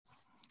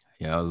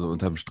Ja, also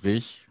unterm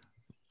Strich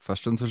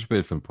fast schon zu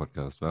spät für einen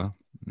Podcast, wa?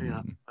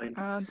 Ja,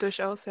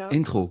 Durchaus, ja.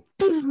 Intro.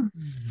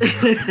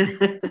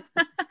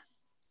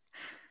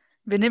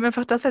 Wir nehmen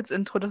einfach das als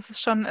Intro. Das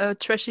ist schon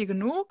trashy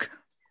genug.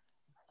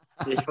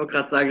 Ich wollte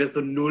gerade sagen, das ist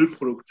so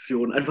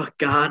Nullproduktion. Einfach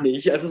gar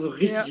nicht. Einfach so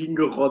richtig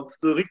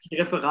hingerotzt. So richtig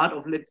Referat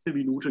auf letzte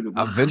Minute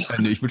gemacht. Aber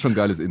ich will schon ein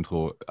geiles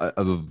Intro.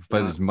 Also,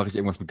 weiß ich, mache ich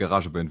irgendwas mit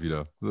Garageband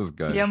wieder. Das ist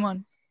geil. Ja,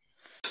 Mann.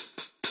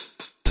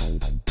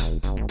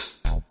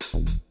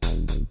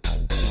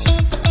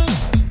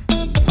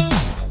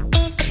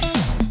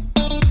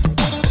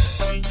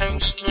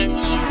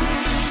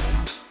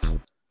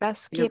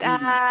 Was geht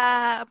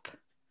ab?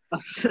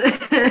 Was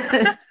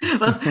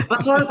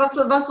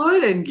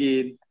soll denn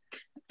gehen?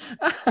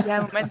 Ja,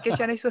 im Moment geht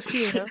ja nicht so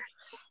viel, ne?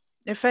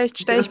 Ja, vielleicht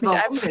stelle ich mich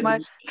einfach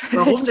mal...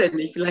 Warum denn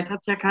nicht? Vielleicht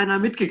hat es ja keiner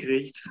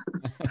mitgekriegt.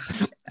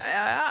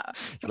 Ja.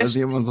 Ich weiß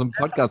nicht, ob man so einen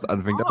Podcast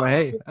anfängt, aber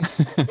hey.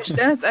 Wir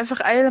stellen uns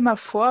einfach alle mal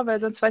vor, weil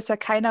sonst weiß ja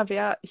keiner,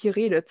 wer hier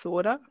redet, so,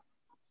 oder?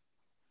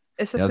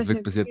 Ist das Ja, es nicht wirkt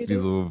eine bis gute jetzt wie Idee?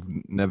 so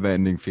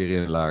Neverending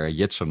Ferienlager.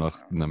 Jetzt schon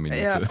nach einer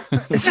Minute. Ja.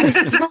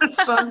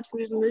 Schon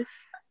ziemlich.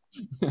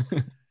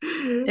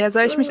 Ja,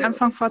 soll ich mich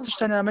anfangen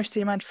vorzustellen oder möchte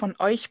jemand von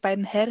euch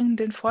beiden Herren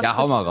den Vortrag Ja,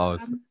 hau mal raus.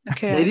 haben?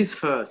 Okay. Ladies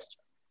first.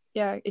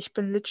 Ja, ich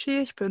bin Litschi,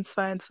 ich bin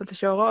 22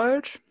 Jahre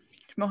alt.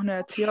 Ich mache eine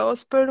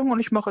Erzieherausbildung und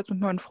ich mache jetzt mit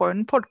meinen Freunden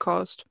einen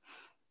Podcast.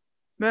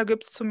 Mehr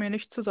gibt es zu mir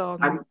nicht zu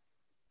sagen.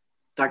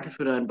 Danke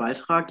für deinen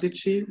Beitrag,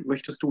 Litschi.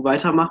 Möchtest du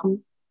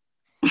weitermachen?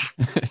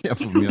 Ja,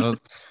 von mir aus.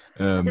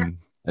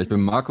 Ich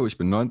bin Marco, ich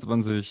bin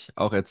 29,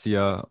 auch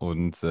Erzieher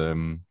und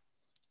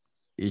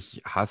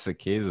ich hasse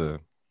Käse.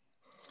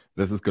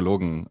 Das ist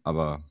gelogen,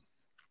 aber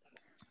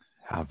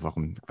ja,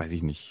 warum, weiß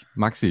ich nicht.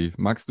 Maxi,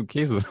 magst du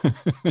Käse?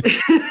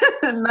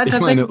 Nein, Ich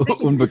meine, wirklich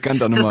nicht.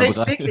 unbekannter Nummer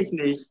Tatsächlich 3. wirklich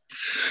nicht.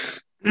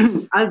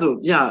 Also,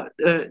 ja,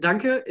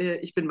 danke.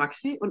 Ich bin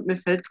Maxi und mir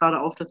fällt gerade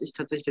auf, dass ich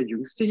tatsächlich der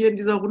Jüngste hier in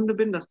dieser Runde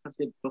bin. Das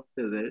passiert doch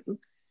sehr selten.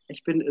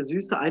 Ich bin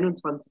süße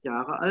 21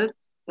 Jahre alt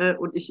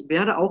und ich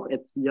werde auch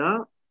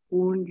Erzieher.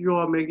 Und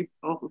ja, mehr gibt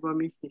es auch über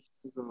mich nicht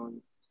zu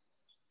sagen.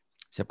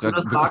 Ich habe gerade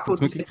das wirklich Marco kurz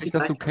und ich mitgekriegt,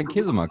 dass du vielleicht keinen so-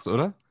 Käse magst,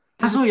 oder?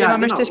 Dieses Ach so, ja, Thema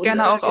genau. möchte ich Und,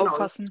 gerne auch genau.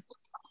 auffassen.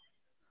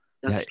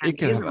 Dass Ja, ich keinen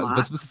ekelhaft. Käse Also, mag.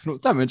 was bist du für ein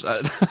Untermensch,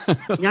 Alter?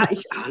 Ja,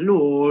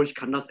 hallo, ich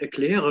kann das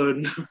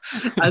erklären.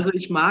 Also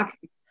ich mag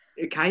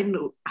keinen,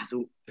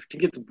 also das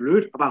klingt jetzt so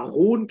blöd, aber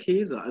rohen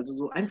Käse. Also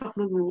so einfach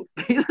nur so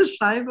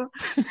Käsescheibe,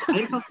 so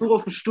einfach so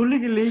auf eine Stulle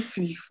gelegt,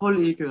 finde ich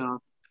voll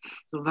ekelhaft.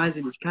 So weiß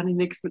ich nicht, kann ich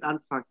nichts mit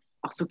anfangen.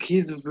 Auch so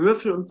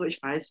Käsewürfel und so,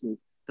 ich weiß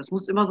nicht. Das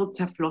muss immer so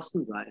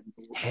zerflossen sein.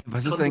 So. Hä,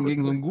 was Schon ist denn so-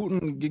 gegen so einen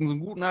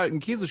guten alten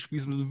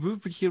Käsespieß mit einem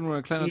Würfelchen oder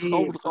einer kleinen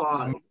Traube drauf?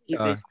 boah, geht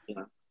Ja, nicht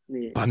mehr.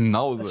 Nee.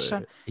 Banause, Das ist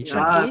schon- ey. schon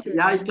Ja, edel,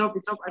 ja, ne? ich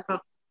glaube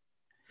einfach,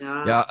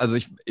 ja. Ja, also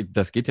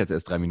das geht jetzt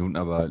erst 3 Minuten,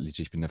 aber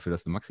Lichi, ich bin dafür,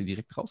 dass wir Maxi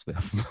direkt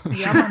rauswerfen.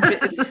 Ja, Mann,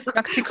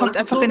 Maxi kommt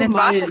Das ist einfach so in den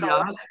gemein,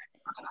 Warteraum.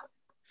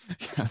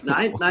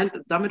 ja. Nein,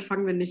 damit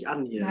fangen wir nicht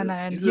an hier.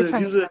 Nein, hier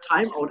fangen Diese wir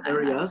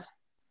Timeout-Areas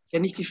ist ja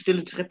nicht die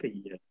stille Treppe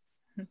hier.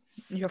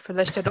 Ja,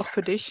 vielleicht ja doch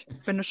für dich,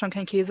 wenn du schon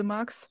keinen Käse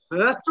magst.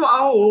 Hörst du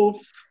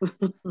auf?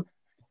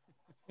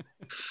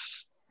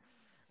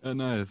 Ja,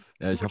 nice.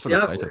 Ja, ich hoffe, Ja,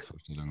 das reicht als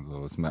Vorstellung.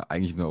 So. Ist mir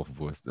eigentlich nur auch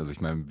Wurst. Also ich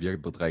meine, wir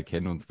 3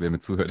 kennen uns, wer mir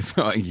zuhört, ist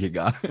mir eigentlich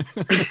egal.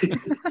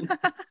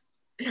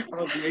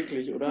 Aber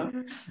wirklich, oder?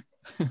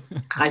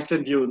 Reicht,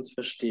 wenn wir uns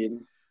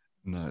verstehen.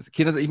 Nice.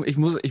 Kinders, ich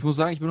muss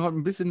sagen, ich bin heute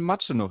ein bisschen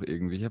Matsche noch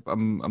irgendwie. Ich habe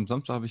am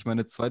Samstag habe ich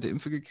meine 2.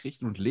 Impfe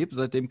gekriegt und lebe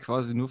seitdem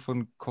quasi nur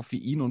von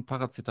Koffein und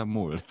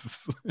Paracetamol.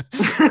 Das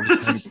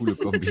ist eine coole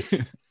Kombi.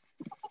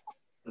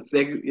 Das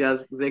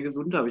ist sehr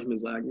gesund, habe ich mir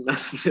sagen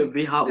lassen. Der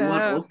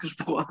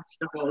WHO hat sich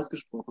dafür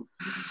ausgesprochen.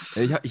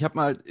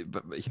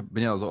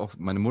 Bin ja so auch,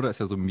 meine Mutter ist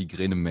ja so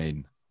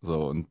Migräne-Main.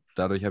 So, und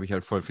dadurch habe ich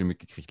halt voll viel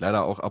mitgekriegt.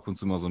 Leider auch ab und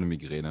zu mal so eine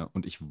Migräne.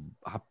 Und ich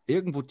habe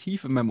irgendwo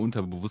tief in meinem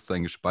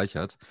Unterbewusstsein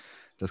gespeichert,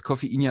 dass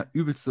Koffein ja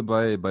übelste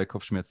bei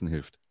Kopfschmerzen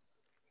hilft.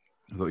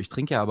 So, ich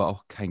trinke ja aber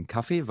auch keinen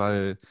Kaffee,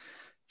 weil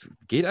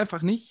geht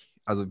einfach nicht.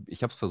 Also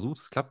ich habe es versucht,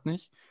 es klappt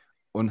nicht.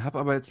 Und habe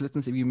aber jetzt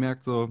letztens irgendwie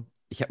gemerkt, so,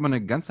 ich habe mal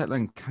eine ganze Zeit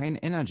lang kein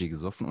Energy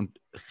gesoffen und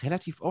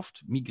relativ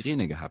oft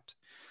Migräne gehabt.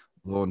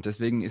 So, und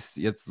deswegen ist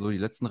jetzt so die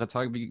letzten 3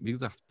 Tage, wie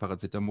gesagt,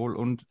 Paracetamol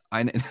und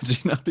eine Energy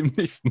nach dem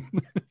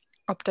nächsten.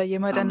 Ob da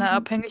jemand eine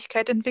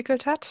Abhängigkeit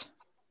entwickelt hat?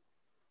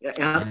 Ja,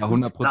 Ja, erstens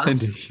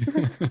 100%ig.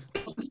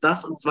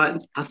 das und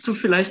zweitens, hast du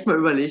vielleicht mal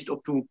überlegt,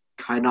 ob du,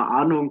 keine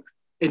Ahnung,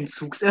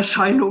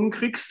 Entzugserscheinungen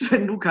kriegst,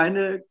 wenn du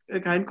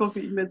kein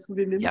Koffein mehr zu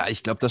dir nimmst? Ja,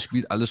 ich glaube, das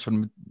spielt alles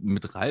schon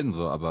mit rein,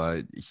 so, aber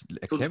ich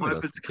erkläre mir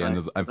das Teufelskreis,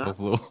 gerne so einfach oder?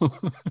 so.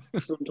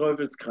 Das ist so ein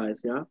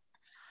Teufelskreis, ja? Ja,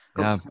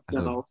 Kommst du wieder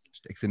also raus?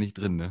 steckst du nicht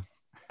drin, ne?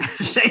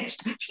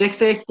 Steckst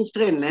du echt nicht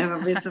drin, ne?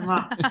 Was willst du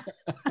machen?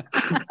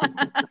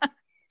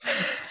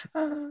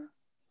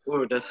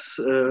 Oh, damit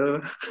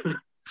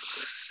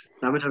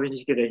habe ich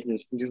nicht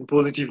gerechnet. Mit diesem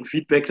positiven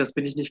Feedback, das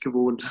bin ich nicht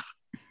gewohnt.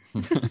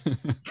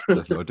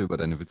 Dass Leute über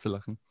deine Witze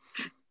lachen.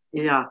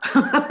 Ja.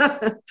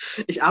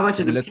 Ich Ich arbeite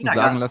habe in mir einem letztens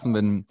sagen Kindergarten.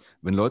 lassen,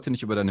 wenn Leute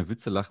nicht über deine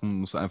Witze lachen,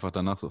 musst du einfach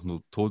danach so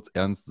nur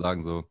todernst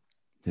sagen, so,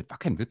 das war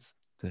kein Witz.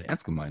 Das ist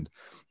ernst gemeint.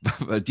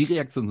 Weil die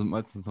Reaktionen sind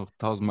meistens noch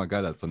tausendmal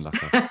geiler als so ein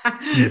Lacher.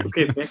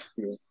 Okay,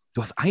 merke.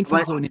 Du hast einfach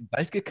Aber- so in den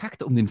Wald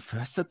gekackt, um den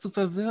Förster zu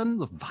verwirren?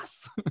 So,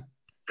 was?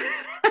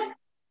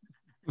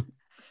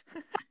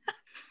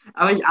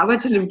 Aber ich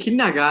arbeite in einem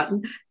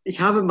Kindergarten. Ich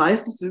habe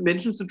meistens mit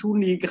Menschen zu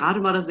tun, die gerade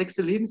mal das 6.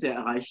 Lebensjahr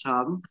erreicht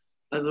haben.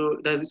 Also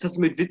da ist das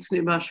mit Witzen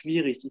immer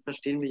schwierig. Die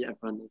verstehen mich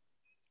einfach nicht.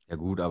 Ja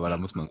gut, aber da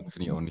muss man,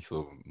 finde ich auch nicht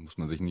so, muss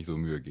man sich nicht so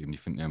Mühe geben. Die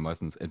finden ja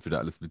meistens entweder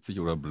alles witzig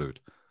oder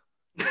blöd.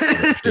 Oder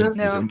verstehen es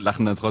nicht Ja. und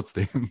lachen dann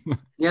trotzdem.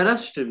 Ja,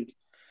 das stimmt.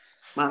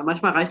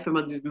 Manchmal reicht, wenn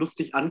man sie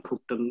lustig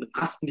anguckt, dann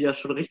rasten die ja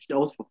schon richtig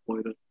aus vor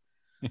Freude.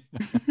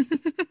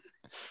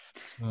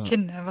 Ja.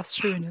 Kinder, was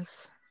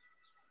Schönes.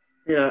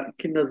 Ja,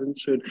 Kinder sind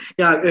schön.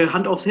 Ja,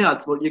 Hand aufs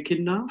Herz, wollt ihr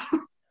Kinder?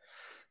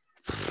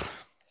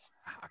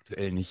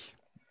 Aktuell nicht.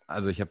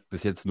 Also ich habe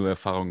bis jetzt nur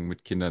Erfahrungen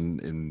mit Kindern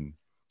in,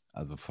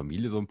 also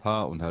Familie so ein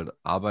paar und halt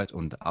Arbeit.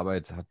 Und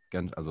Arbeit hat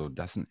ganz, also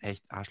das sind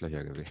echt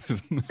Arschlöcher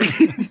gewesen.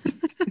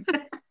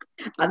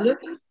 Alle?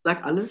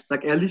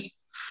 Sag ehrlich.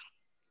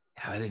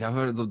 Ja, also ich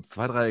habe so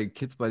 2, 3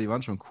 Kids bei, die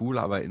waren schon cool,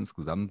 aber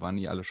insgesamt waren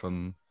die alle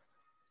schon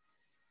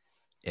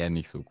eher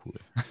nicht so cool.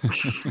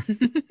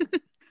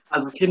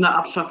 Also Kinder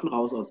abschaffen,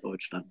 raus aus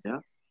Deutschland,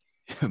 ja?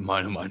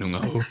 Meine Meinung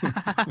auch.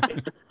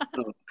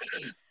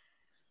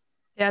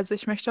 Ja, also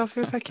ich möchte auf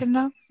jeden Fall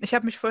Kinder. Ich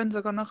habe mich vorhin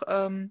sogar noch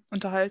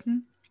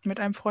unterhalten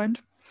mit einem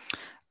Freund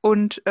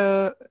und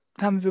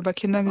haben wir über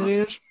Kinder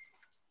geredet.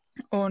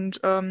 Und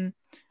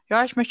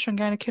ja, ich möchte schon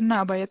gerne Kinder,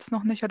 aber jetzt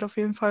noch nicht, halt auf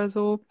jeden Fall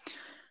so.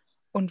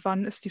 Und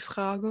wann ist die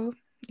Frage?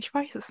 Ich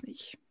weiß es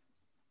nicht.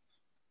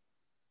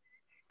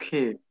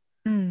 Okay,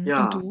 Hm,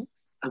 ja. Und du?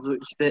 Also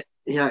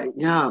ich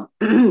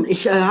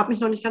habe mich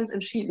noch nicht ganz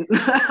entschieden.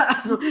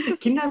 Also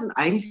Kinder sind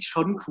eigentlich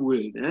schon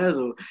cool, ne?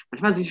 Also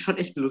manchmal sind die schon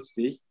echt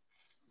lustig.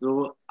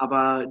 So,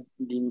 aber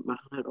die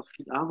machen halt auch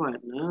viel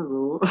Arbeit, ne?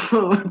 So,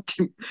 und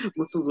die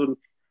musst du so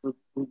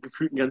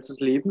gefühlt ein ganzes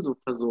Leben so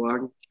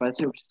versorgen. Ich weiß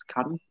nicht, ob ich das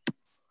kann.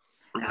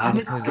 Ja,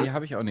 Also per se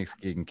habe ich auch nichts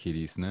gegen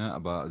Kiddies, ne?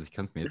 Aber also ich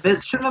kann es mir es jetzt wäre halt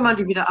nicht schön, wenn man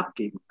die vorstellen. wieder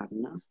abgeben kann,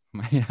 ne?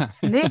 Ja.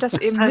 Nee, das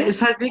eben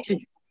Ist nicht. halt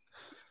wirklich.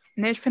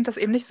 Nee, ich finde das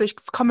eben nicht so. Ich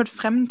komme mit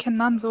fremden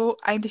Kindern so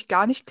eigentlich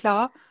gar nicht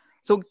klar.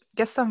 So,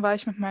 gestern war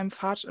ich mit meinem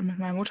Vater und mit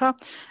meiner Mutter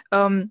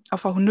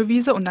auf der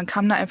Hundewiese und dann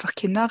kamen da einfach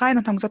Kinder rein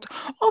und haben gesagt,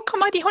 oh, guck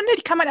mal, die Hunde,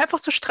 die kann man einfach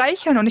so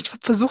streicheln. Und ich habe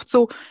versucht,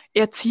 so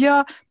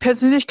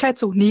Erzieher-Persönlichkeit,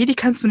 so, nee, die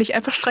kannst du nicht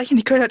einfach streicheln,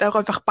 die können halt auch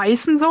einfach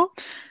beißen so.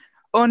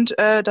 Und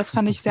das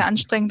fand ich sehr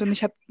anstrengend und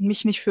ich habe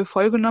mich nicht für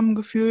voll genommen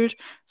gefühlt,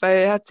 weil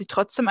er hat sie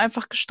trotzdem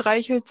einfach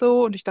gestreichelt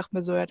so und ich dachte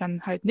mir so, ja,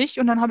 dann halt nicht.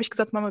 Und dann habe ich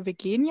gesagt, Mama, wir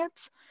gehen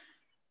jetzt.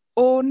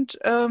 Und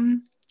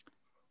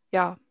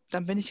ja,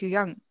 dann bin ich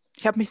gegangen.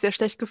 Ich habe mich sehr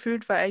schlecht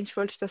gefühlt, weil eigentlich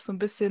wollte ich das so ein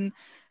bisschen,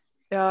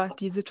 ja,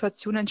 die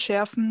Situation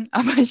entschärfen,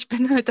 aber ich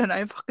bin halt dann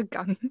einfach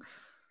gegangen.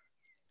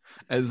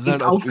 Es ist Ist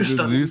halt auch übel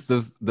aufgestanden.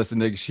 süß, dass in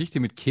der Geschichte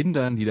mit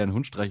Kindern, die deinen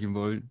Hund streicheln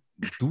wollen,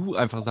 du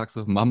einfach sagst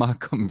so, Mama,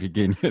 komm, wir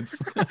gehen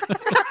jetzt.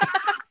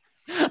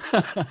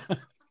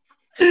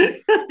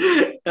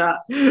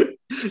 Ja,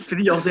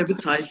 finde ich auch sehr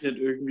bezeichnend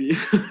irgendwie.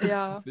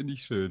 Ja. Finde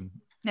ich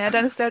schön. Ja,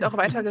 dann ist er halt auch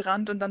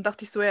weitergerannt und dann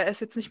dachte ich so, ja, er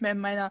ist jetzt nicht mehr in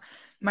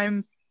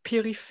meinem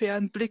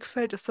peripheren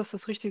Blickfeld. Ist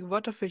das richtige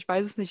Wort dafür? Ich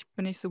weiß es nicht,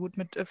 bin nicht so gut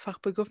mit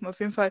Fachbegriffen auf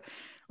jeden Fall.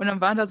 Und dann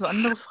waren da so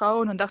andere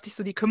Frauen und dann dachte ich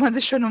so, die kümmern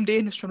sich schon um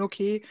den, ist schon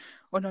okay.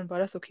 Und dann war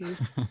das okay.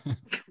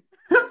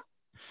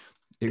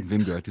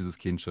 Irgendwem gehört dieses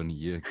Kind schon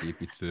hier, geh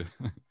bitte.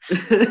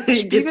 Geht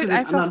Spiegelt zu den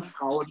einfach- anderen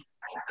Frauen.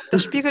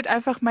 Das spiegelt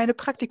einfach meine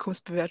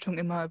Praktikumsbewertung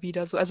immer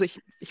wieder so. Also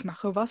ich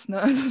mache was,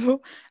 ne? Also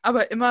so,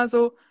 aber immer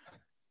so,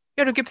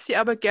 ja, du gibst die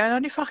Arbeit gerne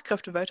an die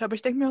Fachkräfte weiter, aber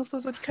ich denke mir auch so,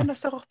 die können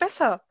das doch auch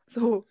besser.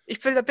 So,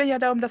 bin ja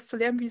da, um das zu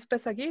lernen, wie es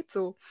besser geht,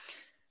 so.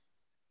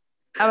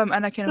 Aber im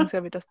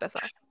Anerkennungsjahr wird das besser.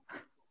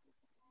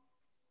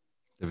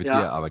 Da wird Ja.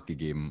 dir Arbeit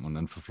gegeben und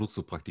dann verfluchst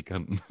du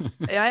Praktikanten.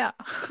 Ja, ja.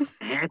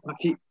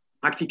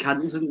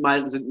 Praktikanten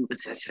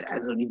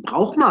also die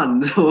braucht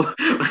man. So.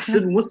 Weißt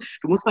du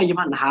musst mal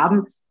jemanden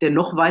haben, der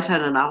noch weiter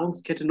in der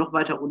Nahrungskette, noch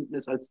weiter unten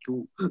ist als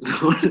du.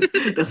 So,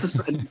 das ist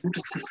ein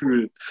gutes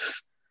Gefühl.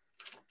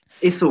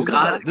 Ist so,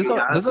 gerade.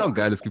 Das ist auch ein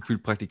geiles Gefühl,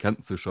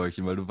 Praktikanten zu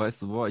scheuchen, weil du weißt,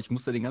 so, boah, ich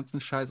muss ja den ganzen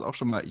Scheiß auch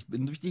schon mal, ich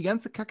bin durch die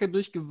ganze Kacke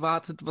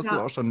durchgewartet, was Ja.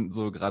 du auch schon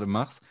so gerade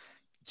machst.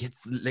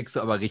 Jetzt leckst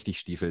du aber richtig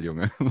Stiefel,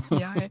 Junge.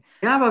 Ja, ey.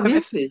 Ja, aber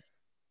wirklich.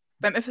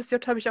 Beim FSJ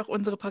habe ich auch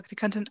unsere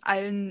Praktikantin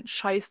allen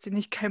Scheiß, den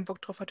ich keinen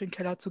Bock drauf hatte, in den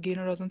Keller zu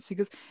gehen oder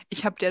sonstiges.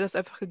 Ich habe der das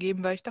einfach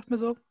gegeben, weil ich dachte mir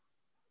so,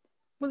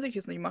 muss ich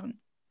jetzt nicht machen.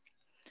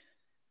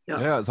 Ja,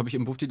 das habe ich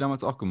im Bufti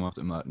damals auch gemacht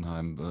im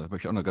Altenheim. Da habe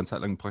ich auch eine ganze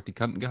Zeit lang einen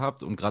Praktikanten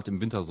gehabt und gerade im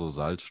Winter so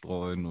Salz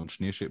streuen und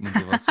Schneeschippen und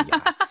sowas. So,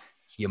 ja,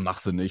 hier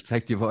machst du nicht,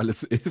 zeig dir, wo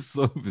alles ist.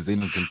 So, wir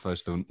sehen uns in 2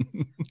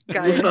 Stunden.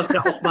 Du musst das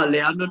ja auch mal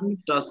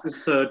lernen. Das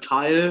ist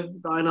Teil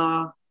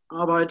deiner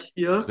Arbeit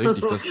hier.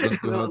 Richtig,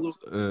 das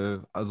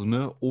gehört, also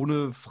ne,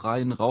 ohne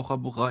freien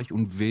Raucherbereich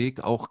und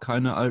Weg auch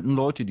keine alten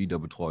Leute, die da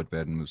betreut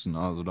werden müssen.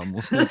 Also da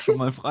muss man schon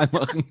mal frei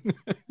machen.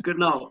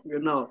 Genau.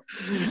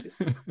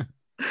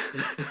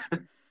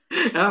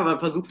 Ja, man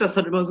versucht das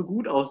dann immer so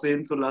gut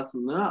aussehen zu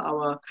lassen, ne?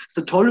 Aber es ist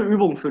eine tolle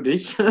Übung für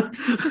dich. Kannst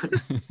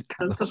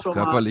du Also auch schon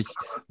mal. körperlich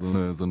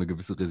so eine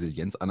gewisse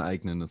Resilienz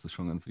aneignen, das ist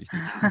schon ganz wichtig.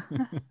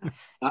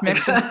 Ich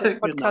merke schon, der Genau.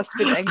 Podcast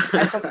wird eigentlich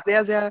einfach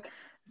sehr, sehr,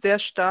 sehr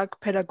stark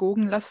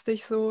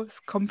pädagogenlastig so.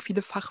 Es kommen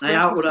viele Fachwörter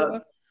Naja,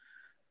 vor.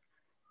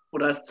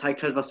 oder es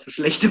zeigt halt, was für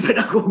schlechte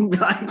Pädagogen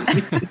wir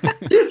eigentlich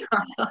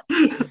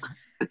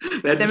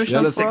werden. mir Ja,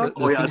 schon Das vor.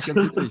 finde ich ganz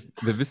witzig.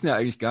 Wir wissen ja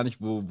eigentlich gar nicht,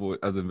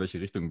 also in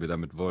welche Richtung wir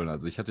damit wollen.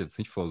 Also ich hatte jetzt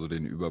nicht vor, so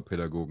den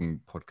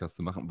Überpädagogen-Podcast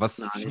zu machen, was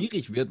Nein.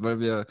 schwierig wird, weil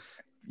wir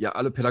ja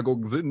alle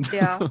Pädagogen sind.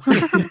 Ja.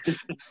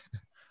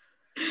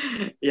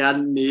 Ja,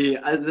 nee,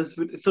 also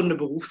ist so eine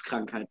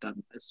Berufskrankheit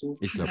dann, weißt du?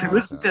 Ich glaube Wir Ja.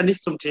 müssen es ja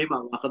nicht zum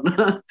Thema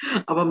machen,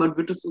 aber man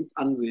wird es uns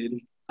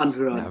anhören.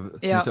 Ja, es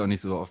Ja. muss ja auch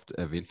nicht so oft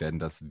erwähnt werden,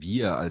 dass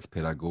wir als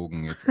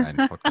Pädagogen jetzt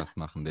einen Podcast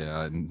machen,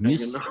 der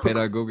nicht genau.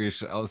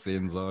 pädagogisch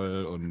aussehen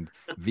soll und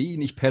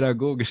wenig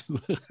pädagogisch.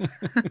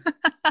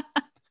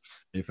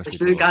 Nee, versteht Ich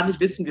will man gar auch. nicht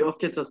wissen, wie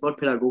oft jetzt das Wort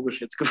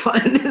pädagogisch jetzt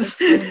gefallen ist.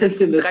 In den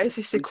letzten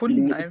 30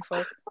 Sekunden Minuten.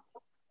 einfach.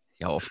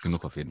 Ja, oft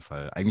genug auf jeden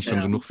Fall. Eigentlich schon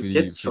Ja, genug für bis die,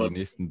 jetzt für die schon.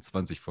 nächsten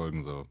 20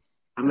 Folgen so.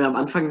 Haben wir am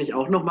Anfang nicht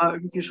auch nochmal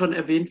irgendwie schon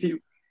erwähnt,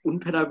 wie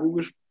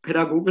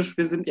pädagogisch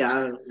wir sind?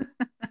 Ja,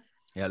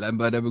 Ja, allein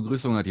bei der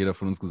Begrüßung hat jeder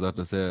von uns gesagt,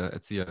 dass er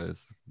Erzieher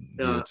ist.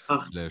 Ja, Wirt,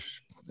 ach.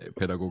 Slash,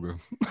 Pädagoge.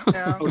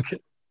 Ja.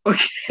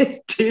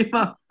 okay,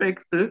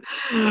 Themawechsel.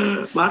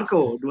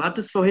 Marco, du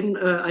hattest vorhin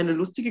eine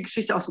lustige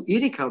Geschichte aus dem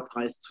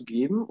Edeka-Preis zu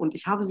geben und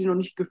ich habe sie noch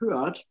nicht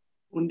gehört.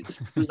 Und ich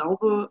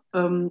glaube,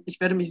 ich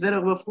werde mich sehr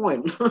darüber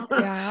freuen.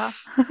 Ja.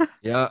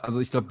 Ja, also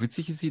ich glaube,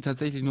 witzig ist sie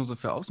tatsächlich nur so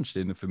für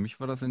Außenstehende. Für mich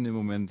war das in dem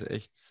Moment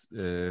echt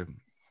eine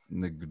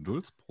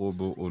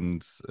Geduldsprobe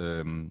und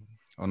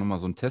auch nochmal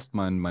so ein Test,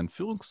 mein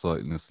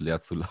Führungszeugnis leer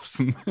zu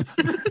lassen.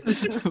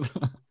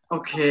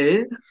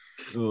 Okay.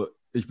 So,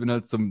 ich bin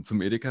halt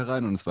zum Edeka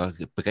rein und es war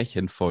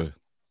brechend voll.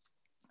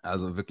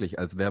 Also wirklich,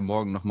 als wäre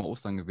morgen nochmal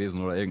Ostern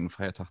gewesen oder irgendein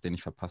Feiertag, den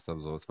ich verpasst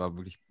habe. So, es war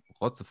wirklich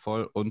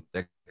rotzevoll und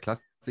der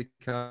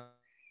Klassiker,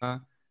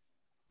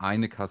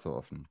 eine Kasse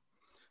offen.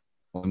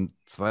 Und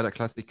zweiter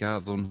Klassiker,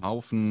 so ein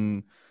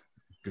Haufen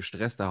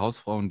gestresster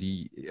Hausfrauen,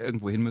 die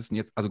irgendwo hin müssen.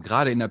 Jetzt, also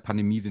gerade in der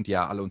Pandemie sind die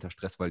ja alle unter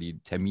Stress, weil die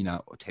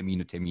Termine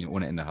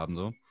ohne Ende haben.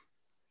 So.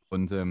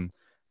 Und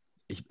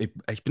ich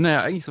bin da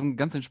ja eigentlich so ein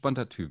ganz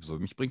entspannter Typ. So.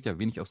 Mich bringt ja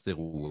wenig aus der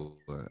Ruhe.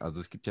 Also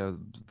es gibt ja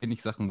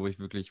wenig Sachen, wo ich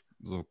wirklich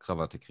so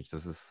Krawatte kriege.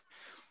 Das ist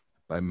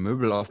beim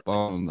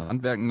Möbelaufbau und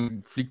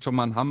Handwerken fliegt schon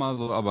mal ein Hammer,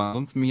 so, aber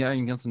ansonsten bin ich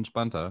eigentlich ganz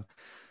entspannter.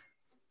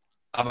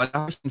 Aber da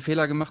habe ich einen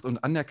Fehler gemacht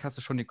und an der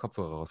Kasse schon die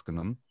Kopfhörer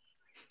rausgenommen.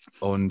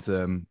 Und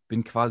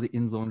bin quasi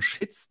in so einen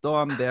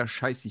Shitstorm der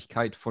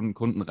Scheißigkeit von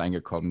Kunden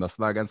reingekommen. Das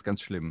war ganz,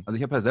 ganz schlimm. Also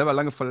ich habe ja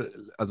selber voll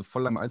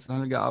lange im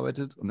Einzelhandel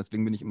gearbeitet und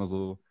deswegen bin ich immer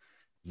so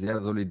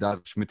sehr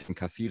solidarisch mit den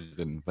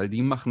Kassiererinnen, weil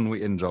die machen nur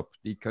ihren Job.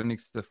 Die können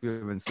nichts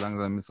dafür, wenn es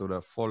langsam ist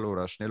oder voll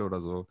oder schnell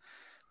oder so.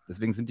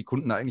 Deswegen sind die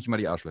Kunden da eigentlich immer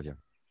die Arschlöcher.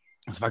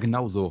 Das war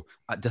genau so.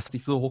 Das hat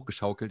sich so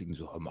hochgeschaukelt. Die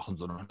so, machen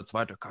Sie noch eine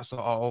zweite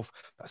Kasse auf.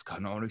 Das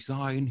kann auch nicht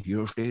sein.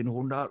 Hier stehen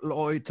 100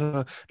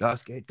 Leute.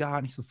 Das geht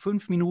gar nicht. So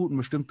 5 Minuten,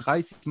 bestimmt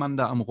 30 Mann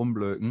da am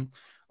Rumblöken.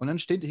 Und dann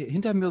steht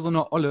hinter mir so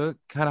eine Olle,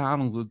 keine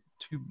Ahnung, so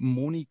Typ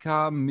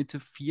Monika, Mitte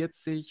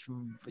 40.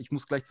 Ich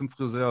muss gleich zum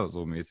Friseur,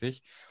 so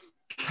mäßig.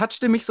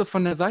 Touchte mich so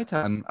von der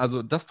Seite an.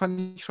 Also das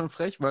fand ich schon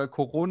frech, weil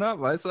Corona,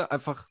 weißt du,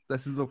 einfach,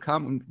 dass sie so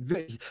kam und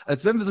wirklich,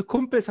 als wenn wir so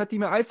Kumpels, hat die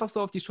mir einfach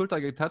so auf die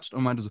Schulter getatscht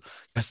und meinte so,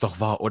 das ist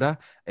doch wahr, oder?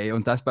 Ey,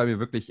 und das bei mir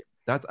wirklich,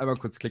 da hat es einmal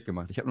kurz Klick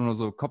gemacht. Ich habe nur noch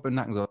so Kopf im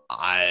Nacken, so,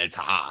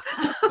 Alter.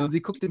 Und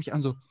sie guckte mich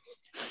an so,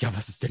 ja,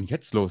 was ist denn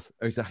jetzt los?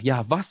 Und ich sage,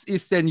 ja, was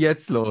ist denn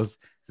jetzt los?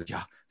 So,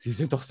 ja, Sie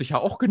sind doch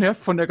sicher auch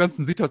genervt von der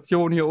ganzen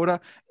Situation hier,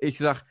 oder? Ich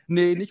sage,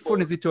 nee, nicht von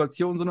der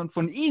Situation, sondern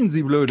von Ihnen,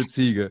 Sie blöde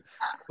Ziege.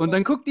 Und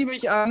dann guckt die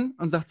mich an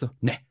und sagt so,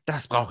 nee,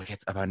 das brauche ich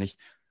jetzt aber nicht.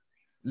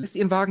 Lässt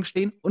ihren Wagen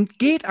stehen und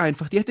geht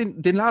einfach. Die hat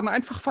den Laden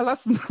einfach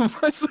verlassen.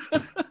 Weißt du?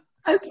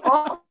 Als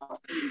ob.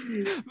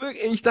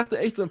 Ich dachte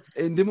echt so,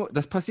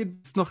 das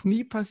ist noch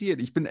nie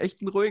passiert. Ich bin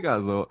echt ein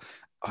Ruhiger. So.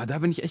 Aber da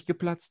bin ich echt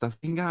geplatzt. Das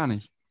ging gar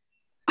nicht.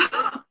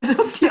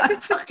 Die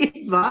einfach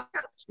gesagt.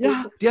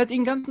 Ja, die hat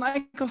ihren ganzen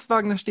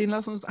Einkaufswagen da stehen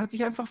lassen und hat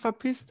sich einfach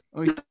verpisst.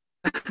 Und ich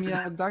dachte mir,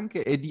 ja,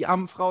 danke, ey, die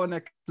arme Frau in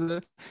der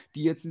Kasse,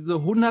 die jetzt diese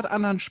 100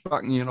 anderen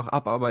Spacken hier noch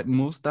abarbeiten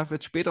muss, darf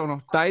jetzt später auch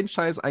noch deinen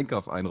scheiß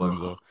Einkauf einräumen.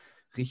 So.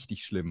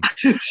 Richtig schlimm.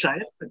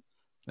 Scheiße.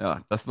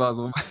 Ja, das war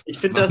so Ich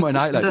finde mein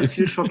Highlight. das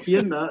viel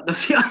schockierender,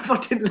 dass sie einfach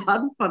den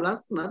Laden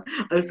verlassen hat,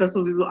 als dass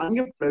du sie so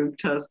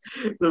angeblökt hast.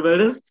 So, weil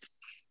das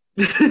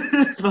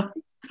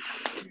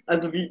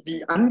also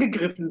wie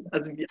angegriffen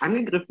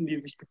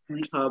die sich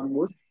gefühlt haben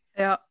muss.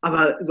 Ja.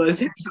 Aber so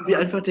als hättest du sie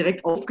einfach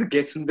direkt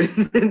aufgegessen,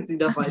 wenn sie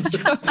dabei ist.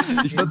 Ja,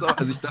 ich fand's auch,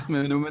 also ich dachte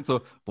mir in dem Moment so,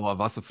 boah,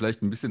 warst du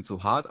vielleicht ein bisschen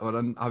zu hart, aber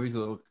dann habe ich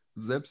so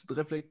selbst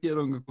reflektiert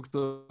und geguckt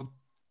so,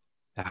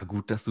 ja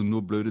gut, dass du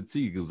nur blöde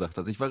Ziege gesagt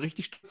hast. Ich war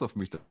richtig stolz auf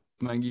mich, dass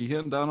mein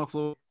Gehirn da noch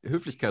so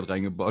Höflichkeit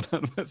reingebaut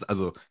hat,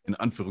 also in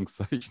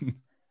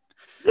Anführungszeichen.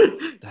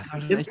 Da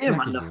war schon Ihrem echt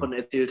Ehemann knackig, davon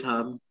erzählt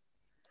haben.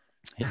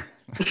 Ja.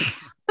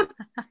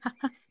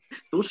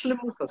 So schlimm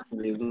muss das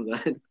gewesen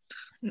sein.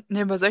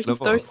 Nee, bei solchen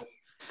Glaube auch. Storys,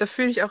 da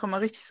fühle ich auch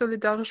immer richtig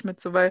solidarisch mit,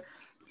 so, weil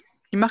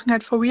die machen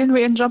halt for real nur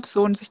ihren Job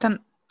so und sich dann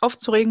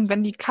aufzuregen,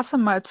 wenn die Kasse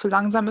mal zu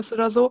langsam ist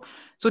oder so.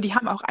 So, die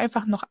haben auch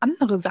einfach noch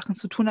andere Sachen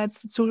zu tun,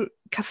 als zu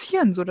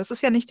kassieren. So, das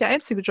ist ja nicht der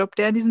einzige Job,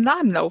 der in diesem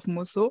Laden laufen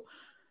muss. So.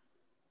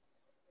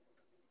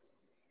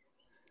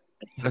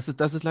 Ja,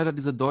 das ist leider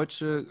diese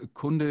deutsche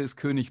Kunde ist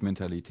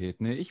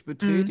König-Mentalität. Ne? Ich Mhm.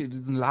 betrete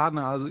diesen Laden,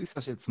 also ist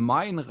das jetzt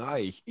mein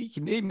Reich. Ich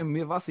nehme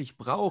mir, was ich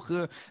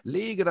brauche,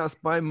 lege das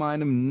bei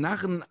meinem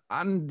Narren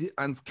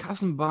ans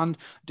Kassenband,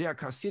 der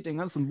kassiert den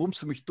ganzen Bums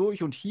für mich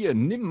durch und hier,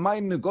 nimm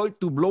meine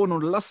Golddublonen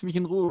und lass mich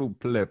in Ruhe, du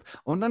Pleb.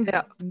 Und dann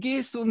Ja,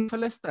 gehst du und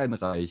verlässt dein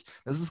Reich.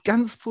 Das ist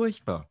ganz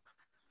furchtbar.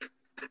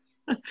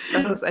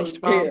 das ist echt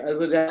Okay, wahr.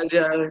 also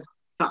der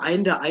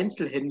Verein der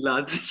Einzelhändler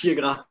hat sich hier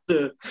gerade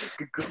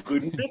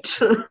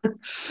gegründet.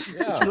 Ich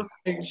Ja. muss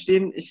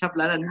gestehen, ich habe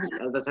leider nicht,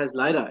 also das heißt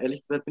leider,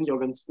 ehrlich gesagt bin ich auch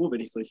ganz froh, wenn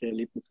ich solche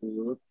Erlebnisse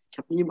höre. Ich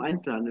habe nie im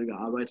Einzelhandel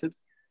gearbeitet.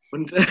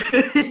 Und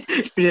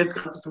ich bin jetzt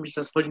gerade so, für mich ist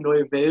das voll die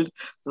neue Welt,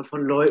 so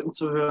von Leuten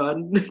zu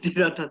hören, die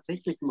da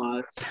tatsächlich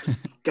mal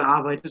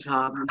gearbeitet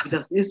haben und wie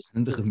das ist,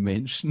 Andere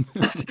Menschen.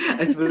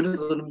 als würde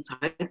so einem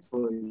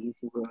Zeitzeugen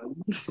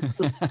zuhören.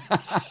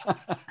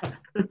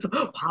 So,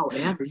 wow,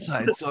 ehrlich.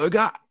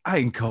 Zeitzeuger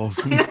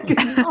einkaufen. Ja,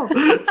 genau.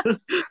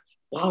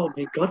 Wow,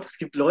 mein Gott, es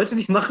gibt Leute,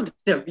 die machen das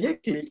ja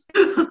wirklich.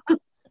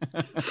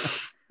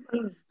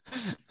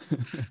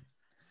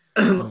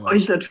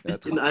 Euch Ja,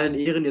 natürlich in allen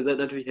traurig. Ehren, ihr seid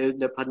natürlich Helden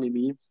der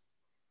Pandemie.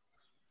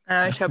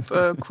 Ja, ich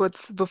habe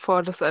kurz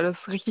bevor das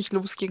alles richtig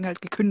losging,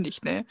 halt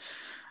gekündigt, ne?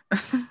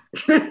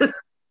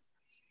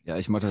 Ja,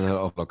 ich mache das halt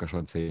auch locker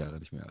schon 10 Jahre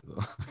nicht mehr. Also.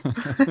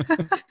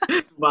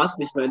 Du warst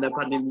nicht mehr in der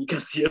Pandemie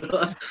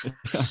Kassierer.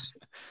 Ja.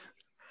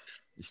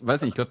 Ich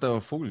weiß nicht, ich glaube, da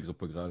war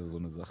Vogelgrippe gerade so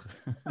eine Sache.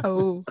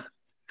 Oh.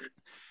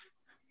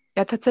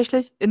 Ja,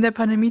 tatsächlich, in der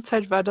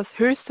Pandemiezeit war das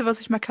Höchste, was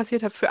ich mal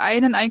kassiert habe, für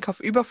einen Einkauf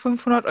über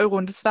 500 Euro.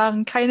 Und es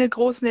waren keine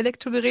großen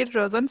Elektrogeräte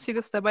oder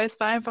sonstiges dabei. Es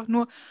war einfach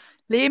nur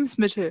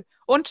Lebensmittel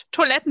und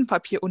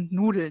Toilettenpapier und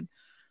Nudeln.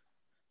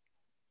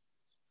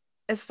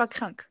 Es war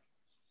krank.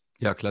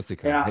 Ja,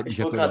 Klassiker. Ja, Hätte mich ich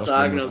jetzt wollte gerade überrascht, wenn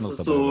sagen, irgendwas das anderes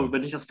ist dabei so, war.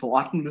 wenn ich das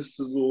verorten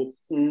müsste, so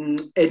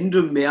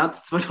Ende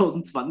März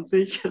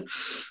 2020.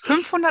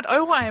 500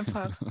 Euro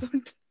einfach. So,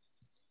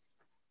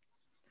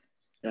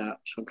 Ja,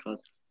 schon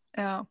krass.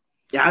 ja.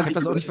 Ja, Ich wie habe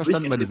das die auch nicht Leute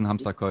verstanden bei durchgehen. diesen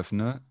Hamsterkäufen,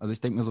 ne? Also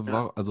ich denke mir so,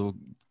 Ja.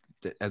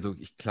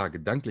 klar,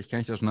 gedanklich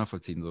kann ich das schon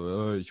nachvollziehen.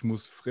 So, ich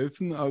muss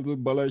fressen, also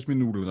baller ich mir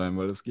Nudeln rein,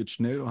 weil das geht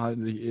schnell und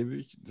halten sich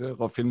ewig.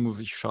 Daraufhin muss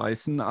ich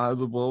scheißen,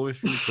 also brauche ich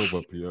viel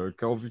Klopapier.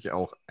 Kaufe ich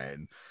auch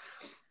ein.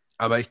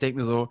 Aber ich denke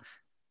mir so,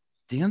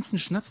 die ganzen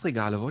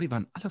Schnapsregale, die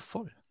waren alle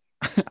voll.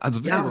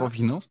 Also wisst ihr, Ja, worauf ich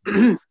hinaus?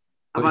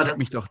 aber Ich habe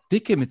mich doch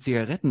dicke mit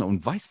Zigaretten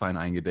und Weißwein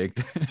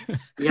eingedeckt.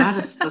 ja,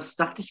 das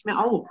dachte ich mir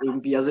auch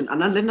irgendwie. Also in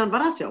anderen Ländern war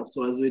das ja auch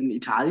so. Also in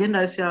Italien,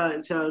 da ist ja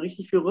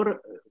richtig viel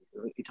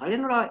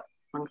Italien oder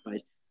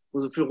Frankreich, wo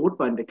so viel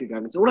Rotwein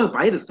weggegangen ist. Oder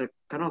beides. Da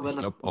kann auch sein, Ich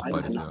dass glaube es in auch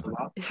beiden beides, Ländern ja. so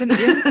war. Ich finde,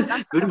 in irgendeinem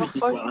Land sind Würde doch mich auch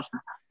nicht voll, überraschen.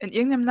 in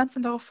irgendeinem Land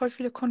sind doch auch voll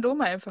viele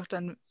Kondome einfach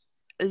dann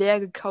leer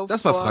gekauft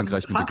Das war worden.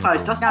 Frankreich mit den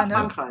Frankreich, das Kondomen. Ja,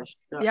 war ne? Ja. Frankreich.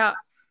 Ja, Ja,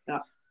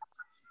 ja.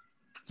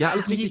 Ja,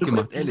 alles wie die, richtig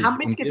gemacht, Die haben ehrlich. Und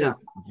wir, mitgedacht.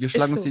 wir ist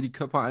schlagen uns hier so. die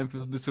Körper ein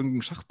für ein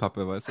bisschen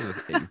Schachtpappe, weißt du?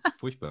 Ey,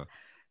 furchtbar.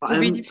 Vor So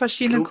wie die allem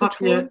verschiedenen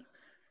Klopapier, Kulturen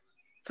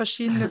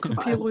verschiedene vor allem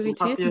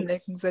Prioritäten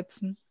Klopapier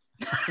setzen.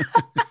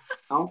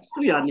 brauchst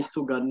du ja nicht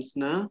so ganz,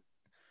 ne?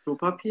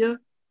 Klopapier,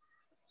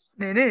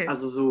 Nee, nee,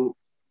 es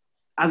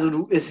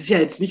ist ja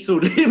jetzt nicht so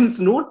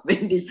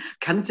lebensnotwendig.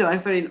 Kannst ja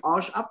einfach den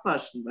Arsch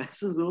abwaschen,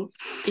 weißt du so?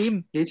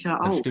 eben. Geht ja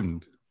Das auch.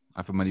 stimmt.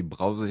 Einfach mal die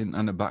Brause hinten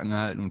an der Backen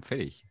halten und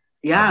fertig.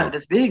 Ja, Also,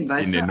 deswegen, in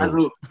weißt der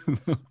du,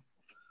 Not.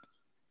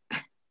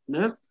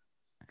 ne?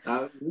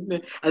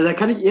 Also da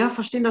kann ich eher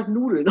verstehen, dass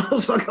Nudeln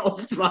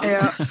ausverkauft waren.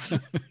 Ja,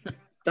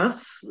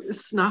 Das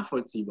ist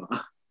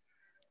nachvollziehbar.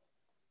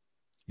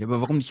 Ja,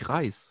 aber warum nicht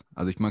Reis?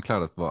 Also ich meine, klar,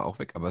 das war auch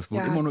weg, aber es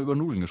wurde ja, immer nur über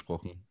Nudeln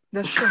gesprochen.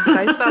 das stimmt.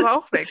 Reis war aber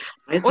auch weg.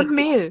 Weißt Und du,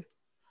 Mehl.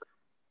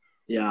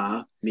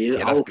 ja, Mehl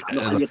Ja, auch. Haben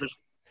doch alle ihre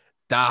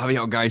da habe ich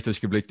auch gar nicht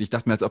durchgeblickt. Ich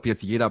dachte mir, als ob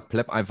jetzt jeder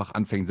Pleb einfach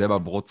anfängt, selber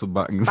Brot zu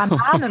backen. So.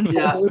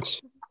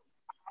 Bananenbrot.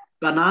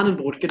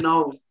 Bananenbrot,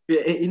 genau.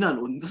 Wir erinnern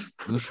uns.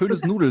 So ein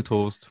schönes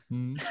Nudeltoast.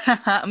 Hm.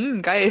 Haha,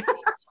 geil.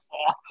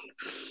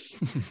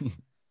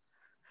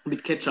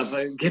 Mit Ketchup,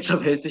 weil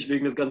Ketchup hält sich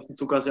wegen des ganzen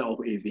Zuckers ja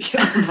auch ewig.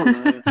 Von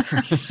daher,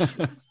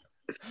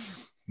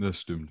 Das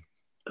stimmt.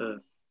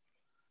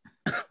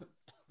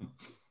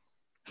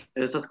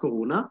 ist das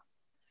Corona?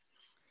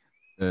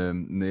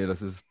 Nee,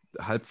 das ist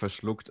halb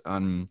verschluckt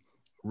an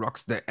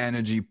Rockstar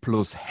Energy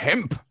plus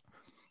Hemp.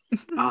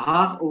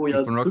 Aha, oh Es ja,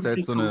 gibt von Rockstar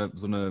pünktlich jetzt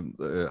so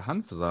eine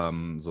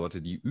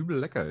Hanfsamensorte, die übel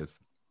lecker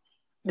ist.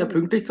 ja,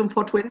 pünktlich zum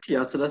 420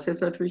 hast du das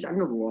jetzt natürlich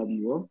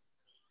angeworben. So.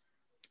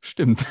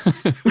 Stimmt.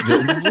 Sehr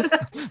unbewusst,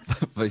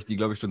 weil ich die,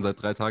 glaube ich, schon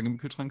seit 3 Tagen im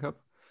Kühlschrank habe.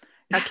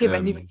 Okay,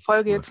 wenn die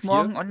Folge oder jetzt 4,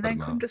 morgen warte online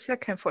mal. kommt, ist ja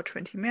kein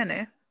 420 mehr,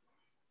 ne?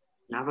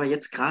 Ja, aber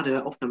jetzt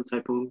gerade,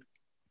 Aufnahmezeitpunkt.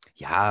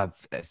 Ja,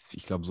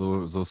 ich glaube,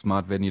 so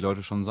smart werden die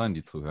Leute schon sein,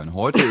 die zuhören.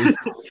 Heute ist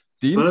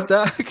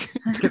Dienstag,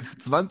 der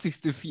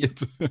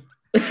 20.04.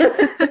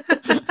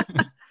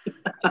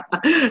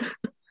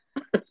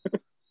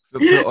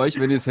 für euch,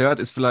 wenn ihr es hört,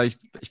 ist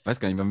vielleicht, ich weiß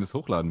gar nicht, wann wir es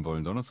hochladen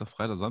wollen, Donnerstag,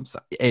 Freitag,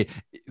 Samstag. Ey,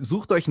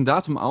 sucht euch ein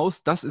Datum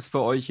aus, das ist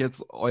für euch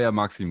jetzt euer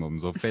Maximum,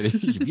 so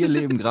fertig. Wir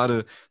leben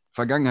gerade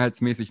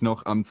vergangenheitsmäßig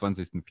noch am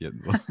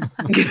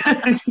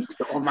 20.04.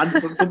 So. Oh Mann,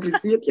 ist das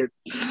kompliziert jetzt.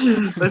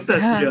 Was ist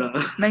das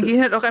hier? Mein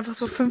Gehirn hat auch einfach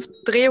so 5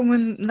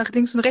 Drehungen nach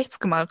links und rechts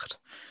gemacht.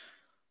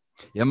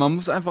 Ja, man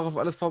muss einfach auf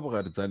alles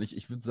vorbereitet sein.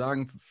 Ich würde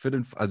sagen,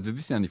 also wir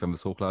wissen ja nicht, wann wir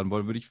es hochladen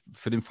wollen, würde ich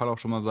für den Fall auch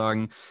schon mal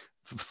sagen,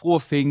 frohe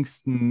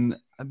Pfingsten,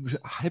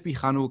 Happy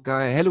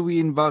Chanukka,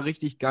 Halloween war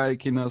richtig geil,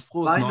 Kinders,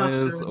 frohes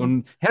Neues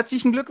und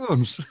herzlichen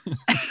Glückwunsch.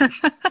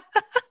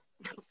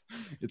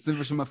 Jetzt sind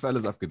wir schon mal für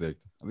alles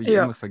abgedeckt. Habe ich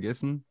irgendwas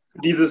vergessen?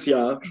 Dieses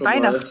Jahr schon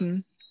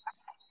Weihnachten,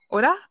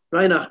 oder?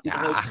 Weihnachten,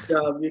 ja,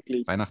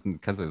 wirklich.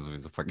 Weihnachten kannst du ja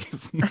sowieso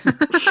vergessen.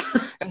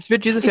 Es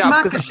wird dieses Ich Jahr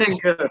mag abgesagt.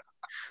 Geschenke.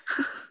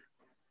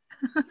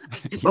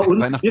 Bei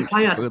uns, Weihnachten, wir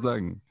feiern. Ich würde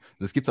sagen,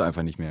 das gibt es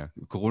einfach nicht mehr.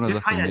 Corona Wir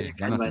sagt so, feiern nee,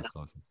 kein Weihnachten ist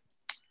raus.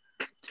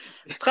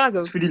 Frage.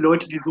 Das ist für die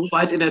Leute, die so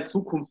weit in der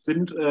Zukunft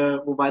sind,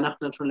 wo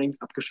Weihnachten dann schon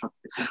längst abgeschafft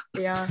ist.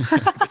 Ja.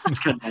 Das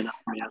ist kein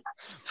Weihnachten mehr.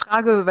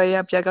 Frage, weil ihr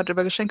habt ja gerade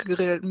über Geschenke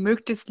geredet.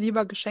 Mögt ihr es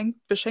lieber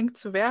beschenkt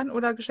zu werden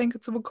oder Geschenke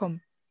zu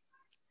bekommen?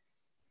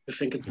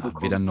 Geschenke zu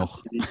bekommen. Weder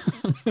noch.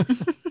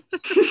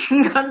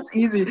 Ganz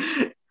easy.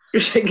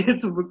 Geschenke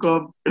zu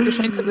bekommen.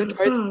 Geschenke sind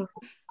halt...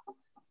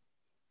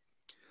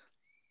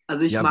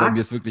 Also ich Ja, mag... bei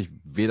mir ist wirklich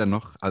weder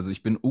noch. Also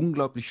ich bin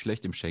unglaublich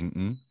schlecht im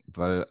Schenken,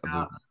 weil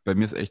bei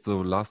mir ist echt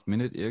so Last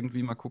Minute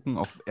irgendwie mal gucken.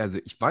 Also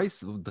ich weiß,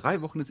 so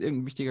 3 Wochen ist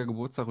irgendein wichtiger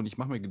Geburtstag und ich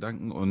mache mir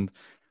Gedanken und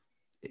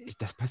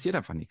das passiert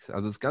einfach nichts.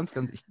 Also es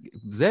ist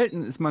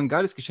selten ist mal ein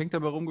geiles Geschenk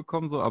dabei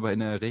rumgekommen, so, aber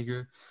in der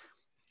Regel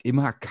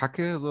immer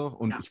Kacke so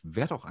und ich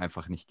werde auch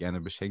einfach nicht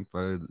gerne beschenkt,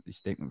 weil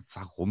ich denke,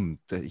 warum?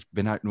 Ich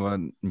bin halt nur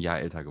ein Jahr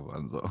älter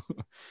geworden. So.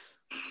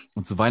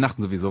 Und zu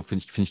Weihnachten sowieso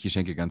finde ich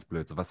Geschenke ganz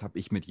blöd. So, was habe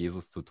ich mit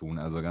Jesus zu tun?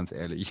 Also ganz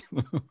ehrlich.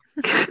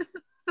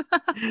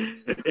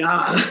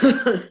 Ja.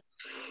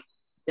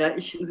 Ja,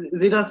 ich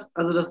sehe das,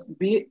 also das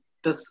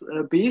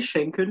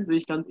B-Schenken sehe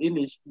ich ganz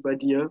ähnlich wie bei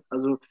dir.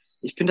 Also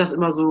ich finde das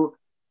immer so,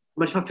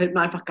 manchmal fällt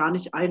mir einfach gar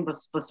nicht ein,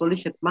 was soll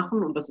ich jetzt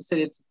machen und was ist denn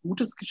jetzt ein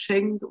gutes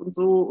Geschenk und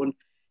so. Und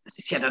das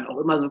ist ja dann auch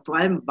immer so, vor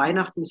allem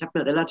Weihnachten, ich habe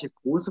eine relativ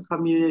große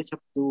Familie, ich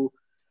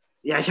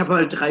habe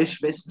halt 3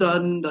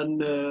 Schwestern,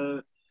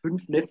 dann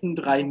 5 Neffen,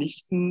 3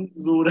 Nichten,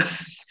 so,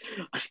 das ist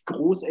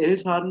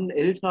Großeltern,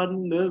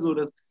 Eltern, ne, so,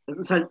 das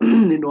ist halt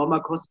ein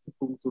enormer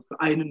Kostenpunkt, so für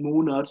einen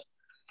Monat.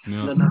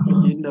 Ja. Und dann nach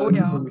jeden da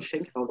so ein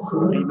Geschenk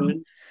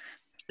rauszufriemeln,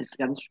 ist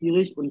ganz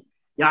schwierig. Und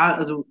ja,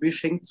 also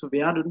beschenkt zu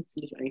werden,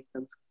 finde ich eigentlich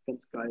ganz,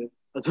 ganz geil.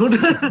 Also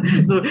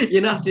so,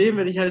 je nachdem,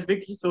 wenn ich halt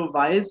wirklich so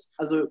weiß,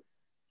 also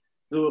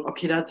so,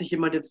 okay, da hat sich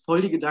jemand jetzt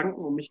voll die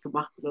Gedanken um mich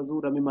gemacht oder so,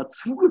 oder mir mal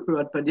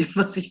zugehört bei dem,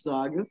 was ich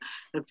sage,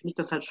 dann finde ich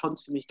das halt schon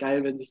ziemlich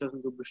geil, wenn sich das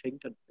so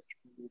beschenkt hat.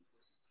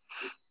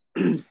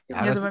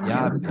 Also bei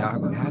mir ist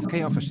das kann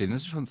ich auch verstehen.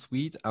 Das ist schon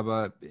sweet,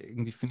 aber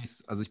irgendwie finde ich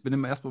es, also ich bin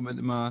im ersten Moment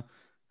immer,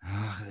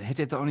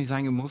 hätte jetzt auch nicht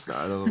sein gemusst.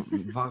 Also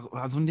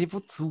nee,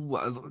 wozu?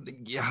 Also,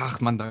 ach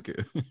Mann,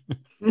 danke.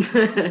 Wie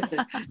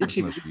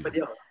sieht's bei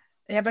dir aus?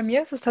 Ja, bei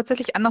mir ist es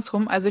tatsächlich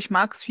andersrum. Also ich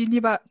mag es viel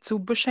lieber zu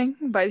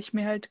beschenken, weil ich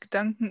mir halt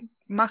Gedanken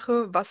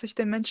mache, was ich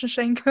den Menschen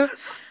schenke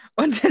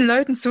und den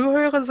Leuten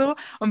zuhöre so.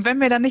 Und wenn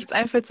mir dann nichts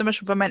einfällt, zum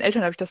Beispiel bei meinen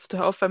Eltern habe ich das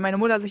total oft, weil meine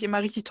Mutter sich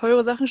immer richtig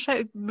teure Sachen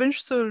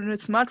wünscht. So eine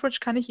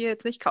Smartwatch kann ich ihr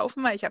jetzt nicht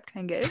kaufen, weil ich habe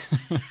kein Geld.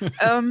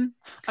 Aber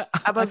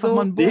einfach so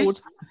mal ein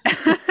Boot.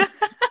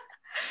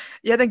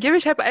 Ja, dann gebe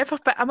ich halt einfach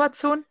bei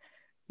Amazon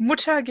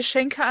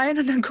Muttergeschenke ein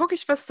und dann gucke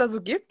ich, was es da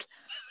so gibt.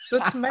 So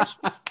zum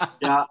Beispiel.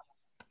 Ja.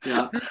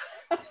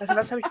 Also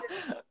was habe ich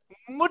hier?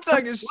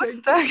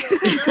 Muttergeschenk.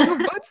 Zum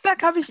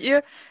Geburtstag habe ich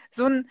ihr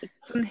so ein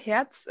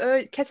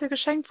Herzkette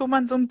geschenkt, wo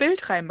man so ein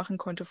Bild reinmachen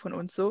konnte von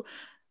uns so.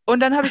 Und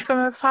dann habe ich bei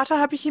meinem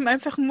Vater ihm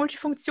einfach einen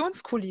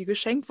Multifunktionskuli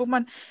geschenkt, wo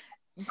man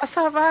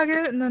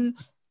Wasserwaage, einen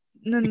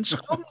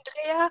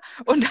Schraubendreher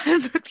und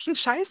allen möglichen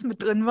Scheiß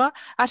mit drin war.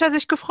 Hat er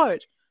sich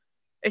gefreut.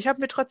 Ich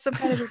habe mir trotzdem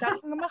keine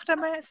Gedanken gemacht,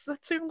 aber es hat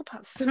zu ihm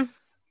gepasst.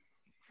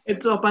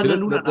 Jetzt auch bei der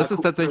Luna. Das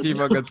ist tatsächlich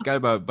immer ganz geil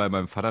bei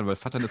meinem Vater, weil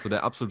Vater ist so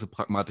der absolute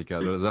Pragmatiker.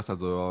 Also, er sagt halt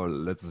so, oh,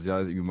 letztes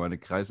Jahr ist irgendwie meine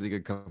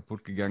Kreissäge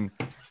kaputt gegangen.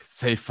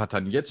 Safe,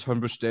 Vater, jetzt schon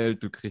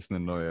bestellt, du kriegst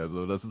eine neue.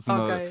 Also, das ist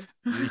immer geil.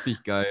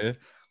 richtig geil.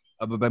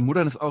 Aber bei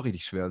Muttern ist auch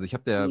richtig schwer. Also ich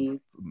habe der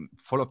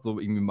voll oft so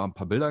irgendwie mal ein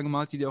paar Bilder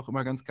gemalt, die die auch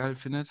immer ganz geil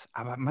findet.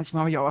 Aber manchmal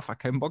habe ich auch einfach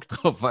keinen Bock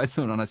drauf, weißt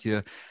du? Und dann hast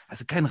du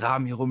keinen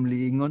Rahmen hier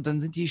rumliegen und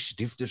dann sind die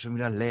Stifte schon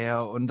wieder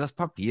leer und das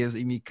Papier ist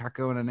irgendwie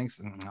kacke und dann denkst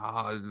du,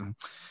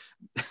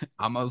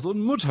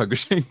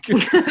 Amazon-Muttergeschenke.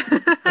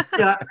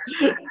 Ja,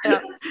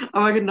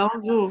 aber genau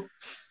so.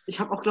 Ich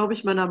habe auch, glaube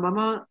ich, meiner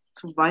Mama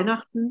zu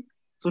Weihnachten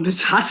so eine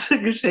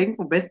Tasse geschenkt,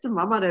 wo beste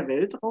Mama der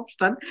Welt drauf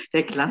stand.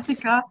 Der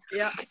Klassiker.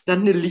 Ja. Dann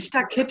eine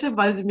Lichterkette,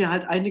 weil sie mir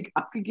halt eine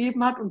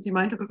abgegeben hat und sie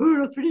meinte, das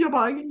finde ich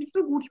aber eigentlich nicht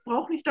so gut, ich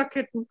brauche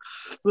Lichterketten.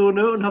 So,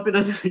 ne? Und habe mir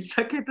dann eine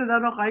Lichterkette da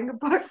noch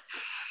reingepackt.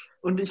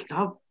 Und ich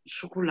glaube,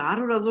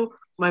 Schokolade oder so.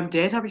 Meinem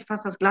Dad habe ich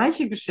fast das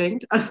Gleiche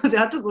geschenkt. Also der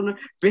hatte so eine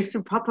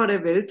beste Papa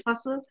der Welt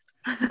Tasse.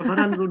 Da war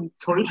dann so ein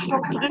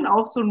Zollstock drin,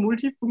 auch so ein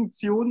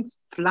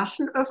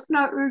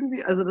Multifunktions-Flaschenöffner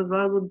irgendwie. Also das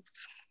war so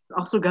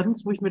auch so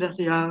ganz, wo ich mir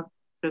dachte, ja,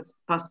 das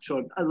passt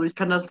schon. Also ich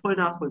kann das voll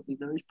nachvollziehen.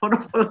 Da bin ich voll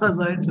auf eurer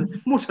Seite.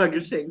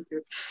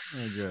 Muttergeschenke.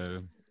 Ja,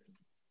 geil.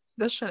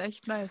 Das ist schon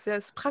echt nice. Ja,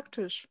 ist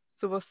praktisch,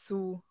 sowas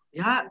zu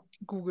Ja,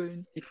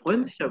 googeln. die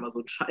freuen sich ja über so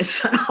einen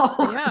Scheiß dann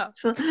auch. Ja.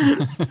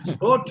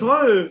 Oh,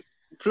 toll.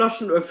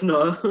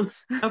 Flaschenöffner.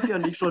 Ich hab ja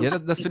nicht schon. Ja,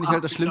 das finde ich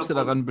halt das 80 Schlimmste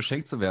davon. daran,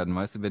 beschenkt zu werden,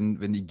 weißt du,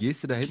 wenn die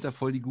Geste dahinter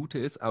voll die gute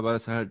ist, aber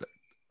es halt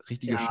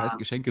richtige Ja.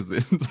 Scheißgeschenke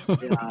sind.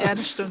 Ja,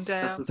 das stimmt,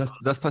 ja. Das ist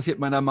Das passiert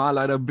meiner Ma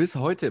leider bis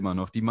heute immer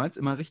noch. Die meint es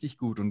immer richtig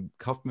gut und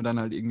kauft mir dann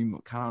halt irgendwie,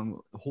 keine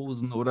Ahnung,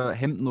 Hosen oder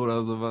Hemden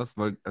oder sowas,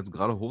 weil, also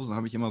gerade Hosen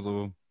habe ich immer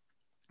so,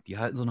 die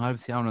halten so ein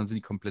halbes Jahr und dann sind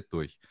die komplett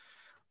durch.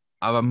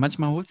 Aber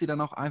manchmal holt sie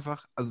dann auch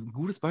einfach, also ein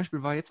gutes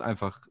Beispiel war jetzt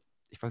einfach,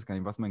 ich weiß gar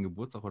nicht, was mein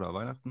Geburtstag oder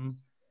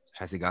Weihnachten,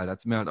 scheißegal, da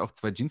hat sie mir halt auch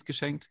 2 Jeans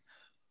geschenkt.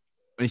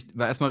 Und ich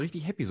war erstmal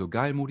richtig happy, so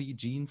geil, Mutti,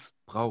 Jeans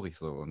brauche ich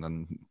so. Und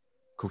dann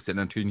guckst du ja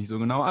natürlich nicht so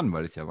genau an,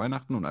 weil es ja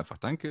Weihnachten und einfach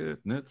danke,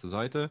 ne, zur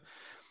Seite.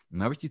 Und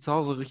dann habe ich die zu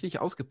Hause richtig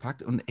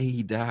ausgepackt und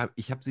ey,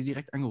 ich habe sie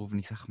direkt angerufen.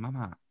 Ich sage,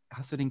 Mama,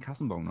 hast du den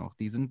Kassenbon noch?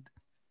 Die sind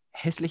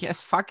hässlich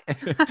as fuck.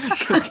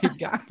 Das geht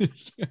gar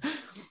nicht.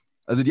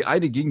 Also die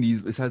eine ging, die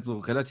ist halt so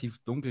relativ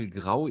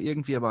dunkelgrau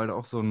irgendwie, aber halt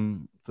auch so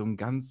ein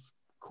ganz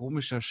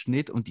komischer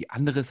Schnitt. Und die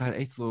andere ist halt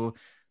echt so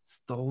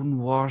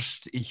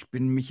stonewashed. Ich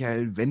bin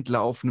Michael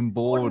Wendler auf einem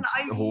Boot.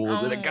 nein!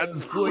 Hose. Oh.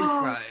 Ganz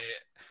furchtbar, ey.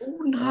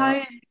 Oh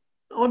nein.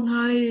 Oh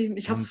nein.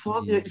 Ich hab's Ganz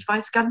vor mir. mies. Ich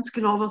weiß ganz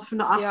genau, was für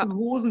eine Art Ja. von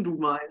Hosen du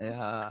meinst.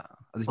 Ja,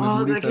 also ich Oh, meine,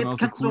 Mutti da ist dann auch so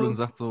kannst cool du- und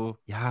sagt so,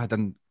 ja,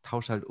 dann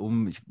tausch halt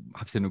um. Ich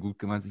hab's ja nur gut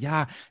gemeint. So,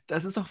 ja,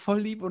 das ist doch voll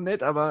lieb und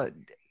nett, aber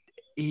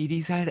ey, die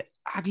ist halt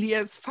ugly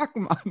as fuck,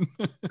 Mann.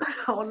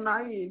 Oh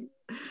nein.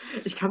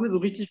 Ich kann mir so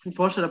richtig gut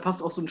vorstellen, da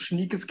passt auch so ein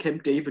schniekes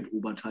Camp David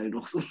Oberteil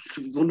noch, so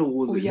eine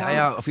Hose. Oh ja. Ja,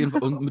 ja, auf jeden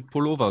Fall. Und mit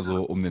Pullover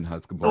so um den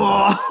Hals gebunden.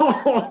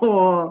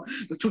 Oh,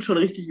 das tut schon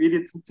richtig weh,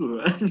 dir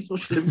zuzuhören. So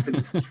schlimm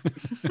finde ich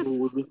die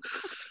Hose.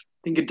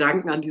 Den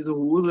Gedanken an diese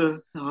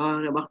Hose,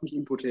 der macht mich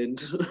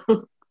impotent.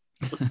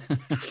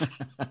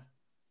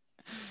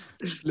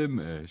 Schlimm,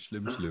 ey.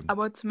 Schlimm.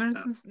 Aber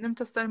zumindest nimmt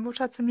das deine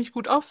Mutter ziemlich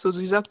gut auf. So,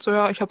 sie sagt so,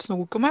 ja, ich hab's nur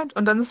gut gemeint.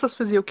 Und dann ist das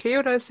für sie okay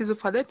oder ist sie so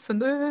verletzt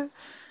und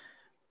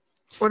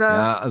oder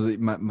Ja, also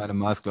meine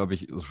Ma ist, glaube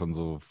ich, schon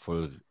so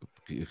voll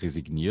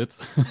resigniert,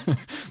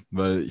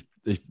 weil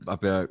ich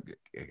habe ja,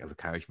 also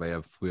ich war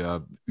ja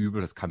früher übel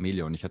das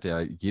Chamäleon. Ich hatte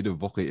ja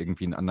jede Woche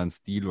irgendwie einen anderen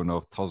Stil und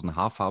auch 1000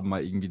 Haarfarben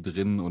mal irgendwie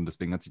drin und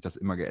deswegen hat sich das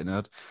immer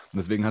geändert. Und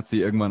deswegen hat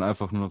sie irgendwann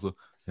einfach nur noch so,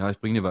 ja, ich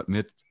bringe dir was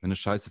mit. Wenn du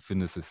Scheiße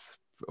findest, ist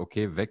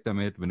okay, weg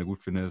damit. Wenn du gut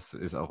findest,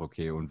 ist auch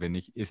okay. Und wenn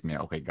nicht, ist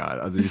mir auch egal.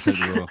 Also die ist halt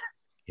so,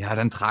 ja,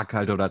 dann trag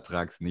halt oder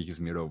trag's nicht, ist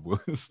mir doch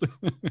Wurst.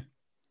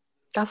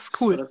 das ist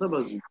Aber cool. das ist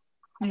aber süß.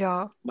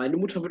 Ja. Meine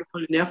Mutter würde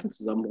voll den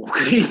Nervenzusammenbruch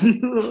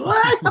kriegen.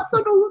 Ich hab's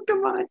doch nur gut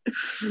gemeint.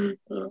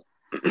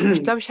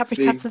 Ich glaube, ich habe mich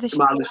Deswegen tatsächlich,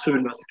 immer alles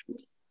schön, was ich tue.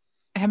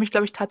 ich habe mich,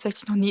 glaube ich,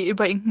 tatsächlich noch nie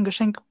über irgendein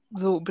Geschenk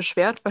so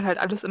beschwert, weil halt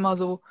alles immer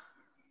so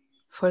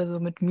voll so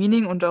mit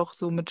Meaning und auch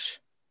so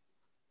mit,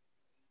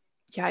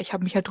 ja, ich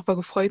habe mich halt drüber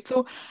gefreut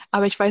so.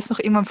 Aber ich weiß noch,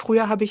 irgendwann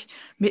früher habe ich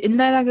mir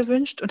Inliner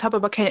gewünscht und habe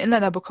aber keine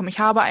Inliner bekommen. Ich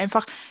habe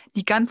einfach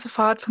die ganze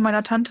Fahrt von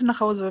meiner Tante nach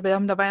Hause, weil wir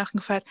haben da Weihnachten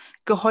gefeiert,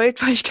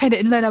 geheult, weil ich keine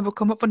Inliner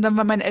bekommen habe. Und dann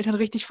waren meine Eltern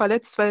richtig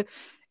verletzt, weil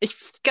ich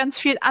ganz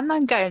viel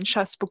anderen geilen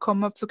Schatz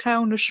bekommen habe. So keine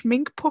Ahnung, eine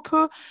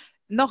Schminkpuppe,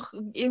 noch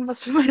irgendwas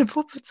für meine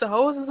Puppe zu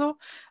Hause so.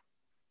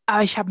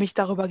 Aber ich habe mich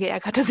darüber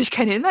geärgert, dass ich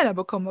keine Inliner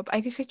bekommen habe.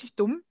 Eigentlich richtig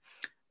dumm.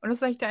 Und das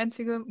ist eigentlich der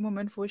einzige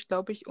Moment, wo ich,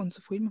 glaube ich,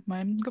 unzufrieden mit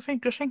meinen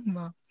Geschenken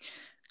war.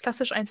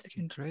 Klassisch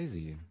Einzelkind.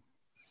 Crazy.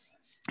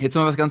 Jetzt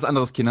mal was ganz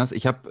anderes, Kinders.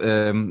 Ich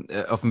habe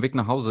auf dem Weg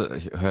nach Hause,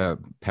 ich höre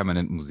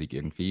permanent Musik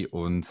irgendwie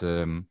und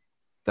da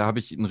habe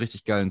ich einen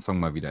richtig geilen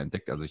Song mal wieder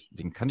entdeckt. Also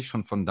den kann ich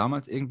schon von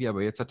damals irgendwie,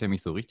 aber jetzt hat er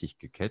mich so richtig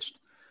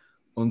gecatcht.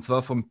 Und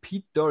zwar von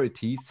Pete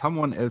Doherty,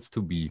 Someone Else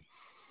to Be.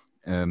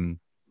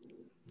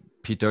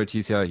 Pete Doherty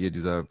ist ja hier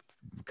dieser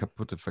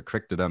kaputte,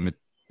 vercrackte da mit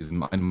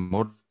diesem einen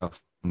Mod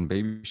von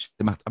Baby.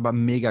 Der macht aber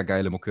mega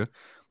geile Mucke.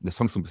 Und der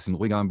Song ist so ein bisschen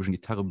ruhiger, ein bisschen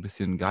Gitarre, ein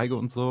bisschen Geige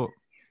und so.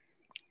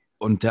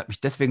 Und der hat mich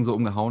deswegen so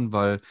umgehauen,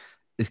 weil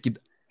es gibt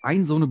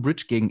so eine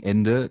Bridge gegen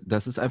Ende.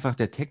 Das ist einfach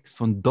der Text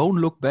von Don't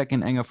Look Back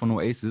in Anger von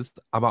Oasis,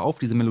 aber auf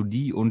diese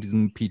Melodie und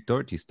diesen Pete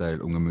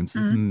Doherty-Style umgemünzt.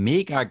 Das ist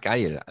mega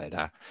geil,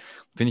 Alter.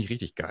 Finde ich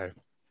richtig geil.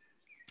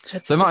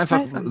 Sollen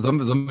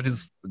wir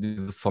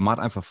dieses Format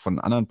einfach von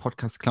anderen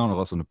Podcasts klauen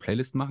oder auch so eine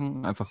Playlist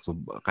machen? Einfach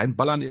so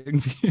reinballern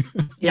irgendwie?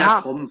 Ja,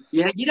 komm.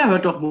 Ja, jeder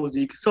hört doch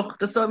Musik.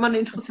 Das ist doch immer eine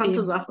interessante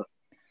eben. Sache.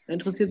 Da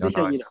interessiert Ja,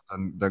 sicher nice. jeder.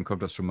 Dann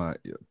kommt das schon mal.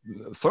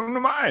 Song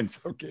Nummer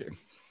 1, okay.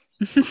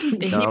 In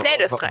die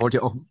Playlist rein.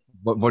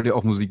 Wollt ihr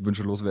auch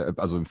Musikwünsche loswerden,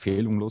 also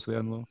Empfehlungen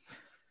loswerden? So?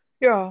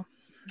 Ja.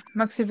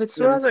 Maxi, willst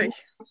du Ja, oder soll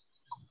ich?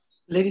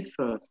 Ladies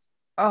first.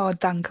 Oh,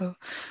 danke.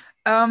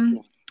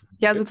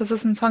 Ja, also das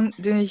ist ein Song,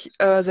 den ich,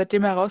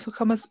 seitdem er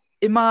rausgekommen ist,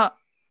 immer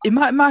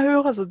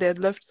höre. Also der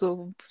läuft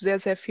so sehr,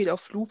 sehr viel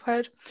auf Loop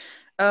halt.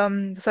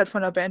 Das ist halt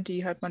von einer Band,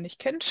 die halt man nicht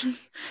kennt.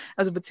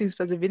 Also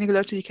beziehungsweise wenige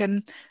Leute, die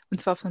kennen.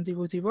 Und zwar von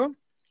Zero Zero.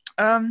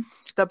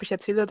 Ich glaube, ich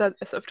erzähle da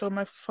das öfter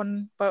mal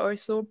von bei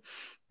euch so.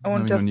 Hab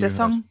Und ich noch nie der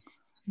gehört. Song,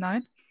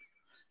 nein?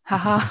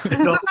 Haha.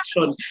 Doch,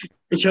 schon.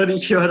 Ich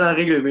höre da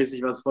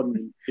regelmäßig was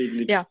von.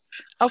 Eigentlich. Ja,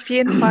 auf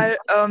jeden Fall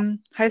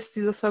heißt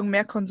dieser Song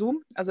Mehr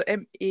Konsum, also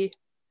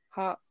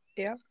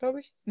M-E-H-R,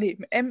 glaube ich. Nee,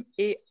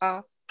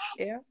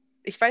 M-E-A-R.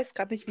 Ich weiß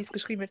gerade nicht, wie es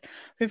geschrieben wird.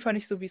 Auf jeden Fall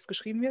nicht so, wie es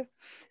geschrieben wird.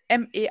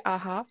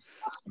 M-E-A-H,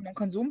 Mehr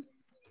Konsum.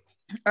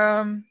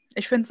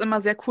 Ich finde es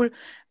immer sehr cool,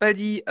 weil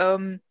die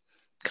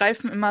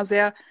greifen immer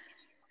sehr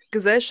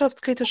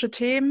gesellschaftskritische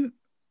Themen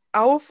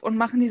auf und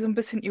machen die so ein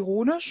bisschen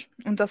ironisch.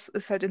 Und das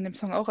ist halt in dem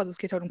Song auch, also es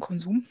geht halt um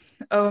Konsum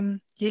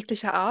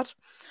jeglicher Art.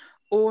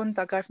 Und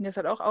da greifen die es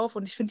halt auch auf.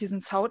 Und ich finde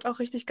diesen Sound auch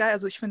richtig geil.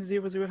 Also ich finde,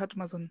 Zero Zero hat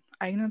immer so einen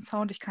eigenen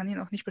Sound. Ich kann ihn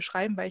auch nicht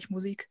beschreiben, weil ich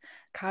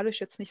musikalisch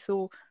jetzt nicht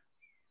so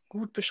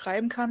gut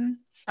beschreiben kann.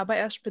 Aber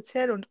er ist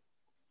speziell und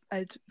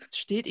halt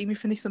steht irgendwie,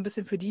 finde ich, so ein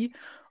bisschen für die.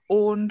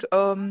 Und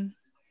ja,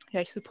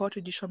 ich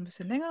supporte die schon ein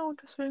bisschen länger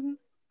und deswegen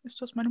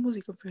ist das meine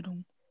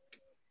Musikempfehlung.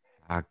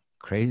 Ah,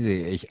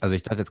 crazy. Also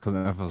ich dachte, jetzt kommt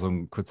einfach so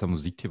ein kurzer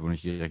Musiktipp und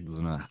nicht direkt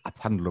so eine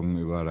Abhandlung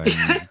über deinen Ich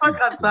wollte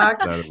gerade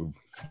sagen. Du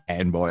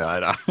Fanboy,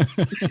 Alter.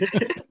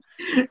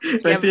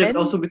 Ich bin jetzt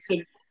auch so ein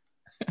bisschen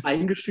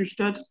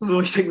eingeschüchtert.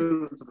 So, ich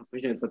denke, was soll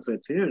ich denn jetzt dazu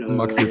erzählen? Und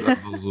Max ist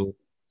einfach so,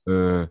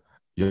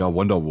 ja,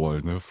 Wonderwall,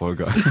 ne? Voll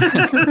geil.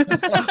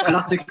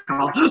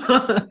 Klassiker.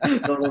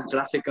 So ein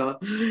Klassiker.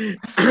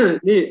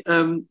 Nee,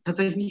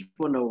 tatsächlich nicht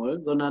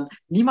Wonderwall, sondern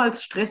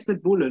Niemals Stress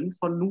mit Bullen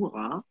von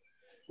Nura.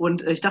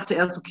 Und ich dachte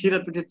erst, okay,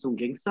 das wird jetzt so ein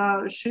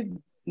Gangster-Shit,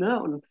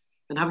 ne? Und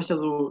dann habe ich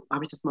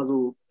das mal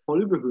so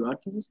voll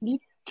gehört, dieses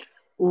Lied.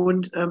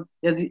 Und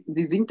ja, sie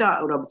singt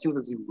da, oder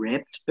beziehungsweise sie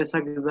rappt,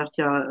 besser gesagt,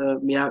 ja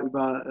mehr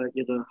über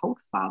ihre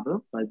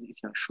Hautfarbe, weil sie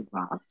ist ja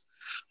schwarz.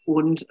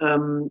 Und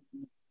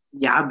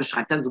ja,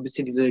 beschreibt dann so ein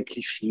bisschen diese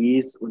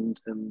Klischees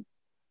und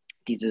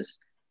dieses,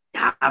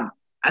 ja,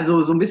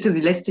 also so ein bisschen, sie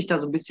lässt sich da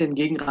so ein bisschen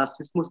gegen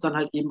Rassismus dann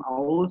halt eben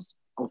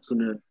aus, auf so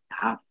eine,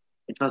 ja,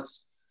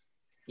 etwas,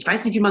 ich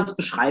weiß nicht, wie man es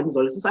beschreiben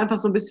soll. Es ist einfach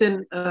so ein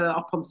bisschen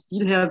auch vom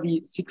Stil her,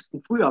 wie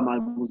Sixten früher mal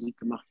Musik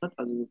gemacht hat.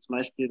 Also so zum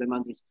Beispiel, wenn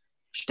man sich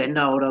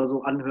Ständer oder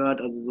so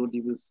anhört, also so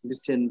dieses ein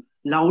bisschen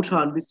lauter,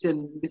 ein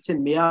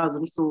bisschen mehr, also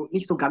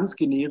nicht so ganz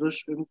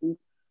generisch irgendwie.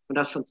 Und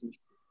das ist schon ziemlich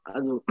cool.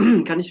 Also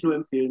kann ich nur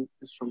empfehlen,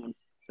 ist schon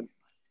ganz nice.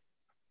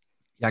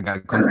 Ja,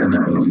 geil, kommt an die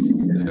Playlist.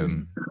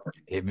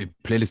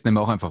 Playlist nehmen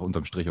wir auch einfach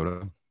unterm Strich,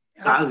 oder?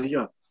 Ja,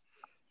 sicher.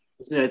 Wir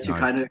müssen ja jetzt hier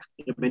Nein. keine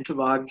Experimente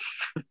wagen.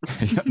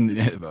 Ja,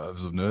 nee,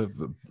 also, ne,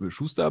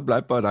 Schuster,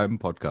 bleib bei deinem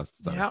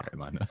Podcast, sag Ja. ich ja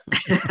immer. Ne?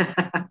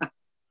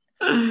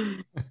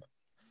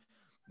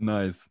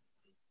 Nice.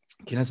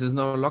 Kinders, wir sind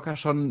doch locker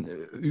schon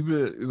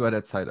übel über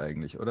der Zeit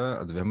eigentlich, oder?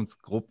 Also wir haben uns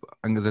grob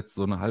angesetzt,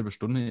 so eine halbe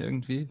Stunde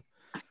irgendwie.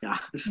 Ja,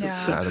 das Ja.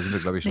 ist, Ja, da sind wir,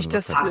 glaube ich, schon Nicht,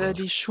 dass locker.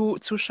 die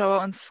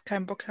Zuschauer uns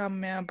keinen Bock haben,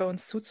 mehr bei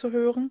uns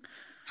zuzuhören.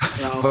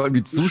 ja, Vor allem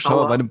die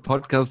Zuschauer bei dem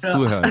Podcast Ja.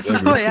 zuhören.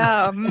 Achso,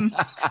 ja.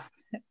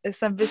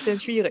 Ist ein bisschen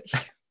schwierig.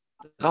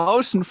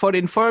 Rauschen vor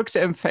den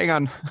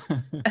Volksempfängern.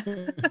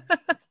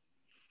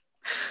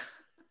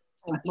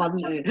 Oh Mann,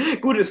 ey.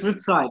 Gut, es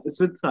wird Zeit.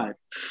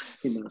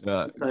 Kinder, es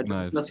Ja, wird Zeit. Wir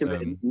nice. müssen das hier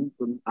beenden,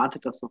 sonst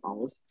artet das noch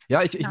aus.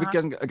 Ja, ich Ja. würde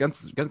gerne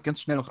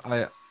ganz schnell noch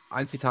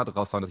ein Zitat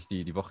raushauen, das ich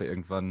die Woche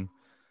irgendwann.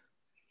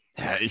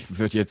 Ja, ich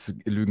würde jetzt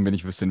lügen, wenn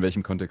ich wüsste, in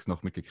welchem Kontext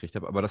noch mitgekriegt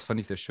habe, aber das fand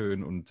ich sehr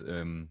schön und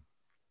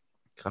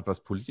gerade was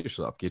politisch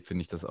so abgeht,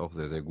 finde ich das auch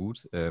sehr, sehr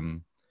gut.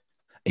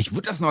 Ich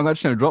würde das noch ganz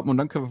schnell droppen und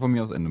dann können wir von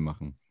mir aus Ende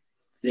machen.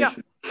 Sehr Ja.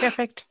 schön.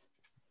 Perfekt.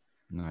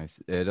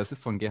 Nice. Das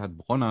ist von Gerhard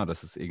Bronner,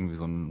 das ist irgendwie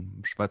so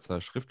ein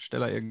Schweizer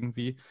Schriftsteller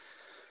irgendwie.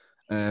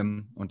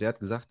 Und der hat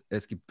gesagt,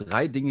 es gibt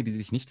 3 Dinge, die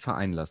sich nicht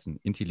vereinen lassen.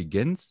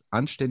 Intelligenz,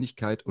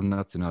 Anständigkeit und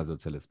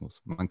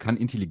Nationalsozialismus. Man kann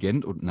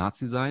intelligent und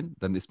Nazi sein,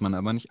 dann ist man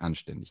aber nicht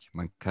anständig.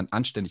 Man kann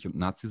anständig und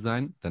Nazi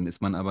sein, dann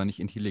ist man aber nicht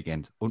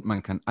intelligent. Und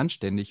man kann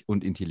anständig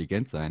und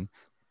intelligent sein,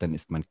 dann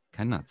ist man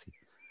kein Nazi.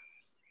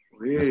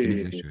 Das finde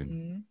ich sehr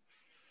schön.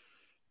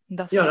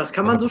 Ja, das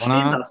kann man so stehen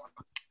Bronner. lassen.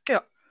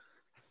 Ja.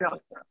 Ja.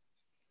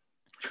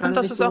 Ich finde,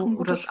 das ist auch ein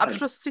gutes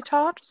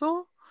Abschlusszitat.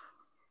 So.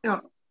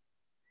 Ja.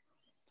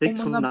 Direkt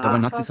zum unserem Aber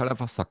Namen. Nazis halt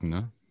einfach sacken,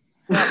 ne?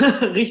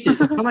 Richtig,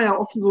 das kann man ja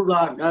offen so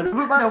sagen. Ja, das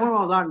würde man ja wohl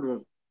mal sagen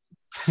dürfen.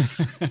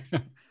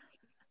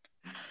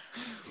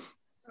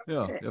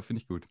 Ja,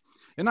 finde ich gut.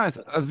 Ja, nice.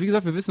 Also wie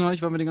gesagt, wir wissen noch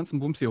nicht, wann wir den ganzen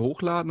Bums hier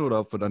hochladen oder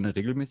ob wir da eine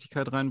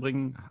Regelmäßigkeit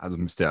reinbringen. Also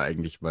müsste ja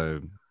eigentlich,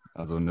 weil,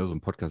 also ne, so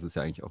ein Podcast ist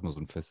ja eigentlich auch nur so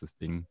ein festes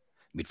Ding.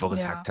 Mittwoch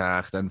ist Ja.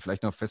 Hacktag, dann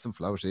vielleicht noch fest und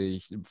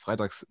flauschig.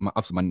 Freitags,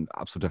 mein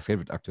absoluter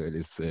Favorite aktuell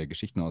ist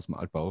Geschichten aus dem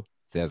Altbau.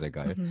 Sehr, sehr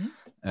geil.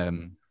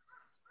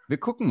 Wir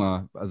gucken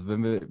mal. Also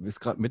wenn wir, ist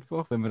gerade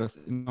Mittwoch, wenn wir das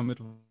immer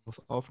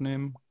mittwochs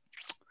aufnehmen.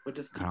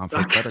 Heute ist Keine Ahnung,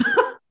 Dienstag. vielleicht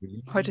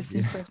Freitag. Heute ist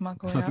Dienstag,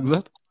 Marco. Was hast du Ja.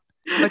 gesagt?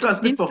 Heute Du hast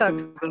ist Mittwoch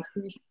Dienstag.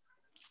 gesagt.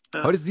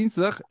 Ja. Heute ist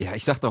Dienstag? Ja,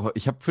 ich sag doch,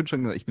 ich habe vorhin schon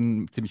gesagt, ich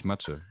bin ziemlich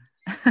Matsche.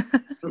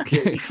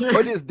 Okay.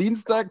 Heute ist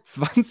Dienstag,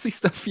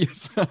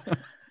 20.04.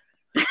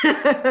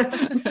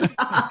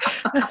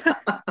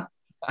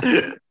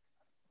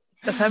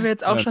 Das haben wir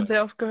jetzt auch Ja. schon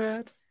sehr oft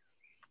gehört.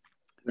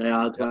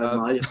 Naja,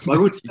 3-mal jetzt. War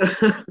gut. Ich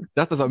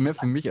dachte, das war mehr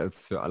für mich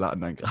als für alle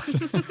anderen gerade.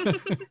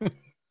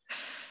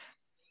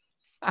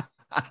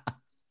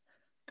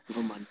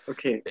 Oh Mann,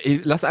 okay.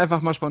 Ey, lass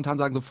einfach mal spontan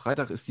sagen, so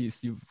Freitag ist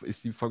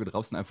die Folge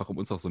draußen, einfach um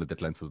uns auch so eine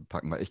Deadline zu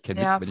packen, weil ich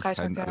kenne Ja, wenn ich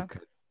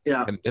Freitag, ja.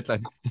 Ja, keine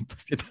Deadline habe, dann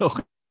passiert auch.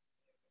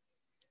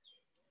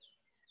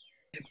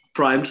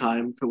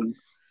 Primetime für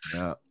uns.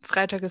 Ja.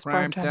 Freitag ist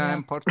Primetime,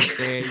 ja. Podcast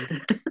Day.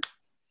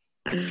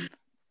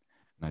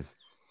 Nice.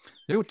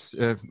 Ja gut,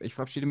 ich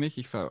verabschiede mich,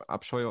 ich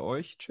verabscheue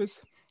euch.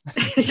 Tschüss.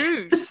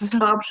 Tschüss. Ich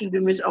verabschiede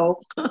mich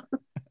auch.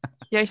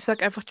 Ja, ich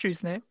sag einfach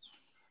Tschüss, ne?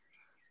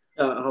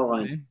 Ja, hau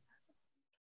rein. Nee.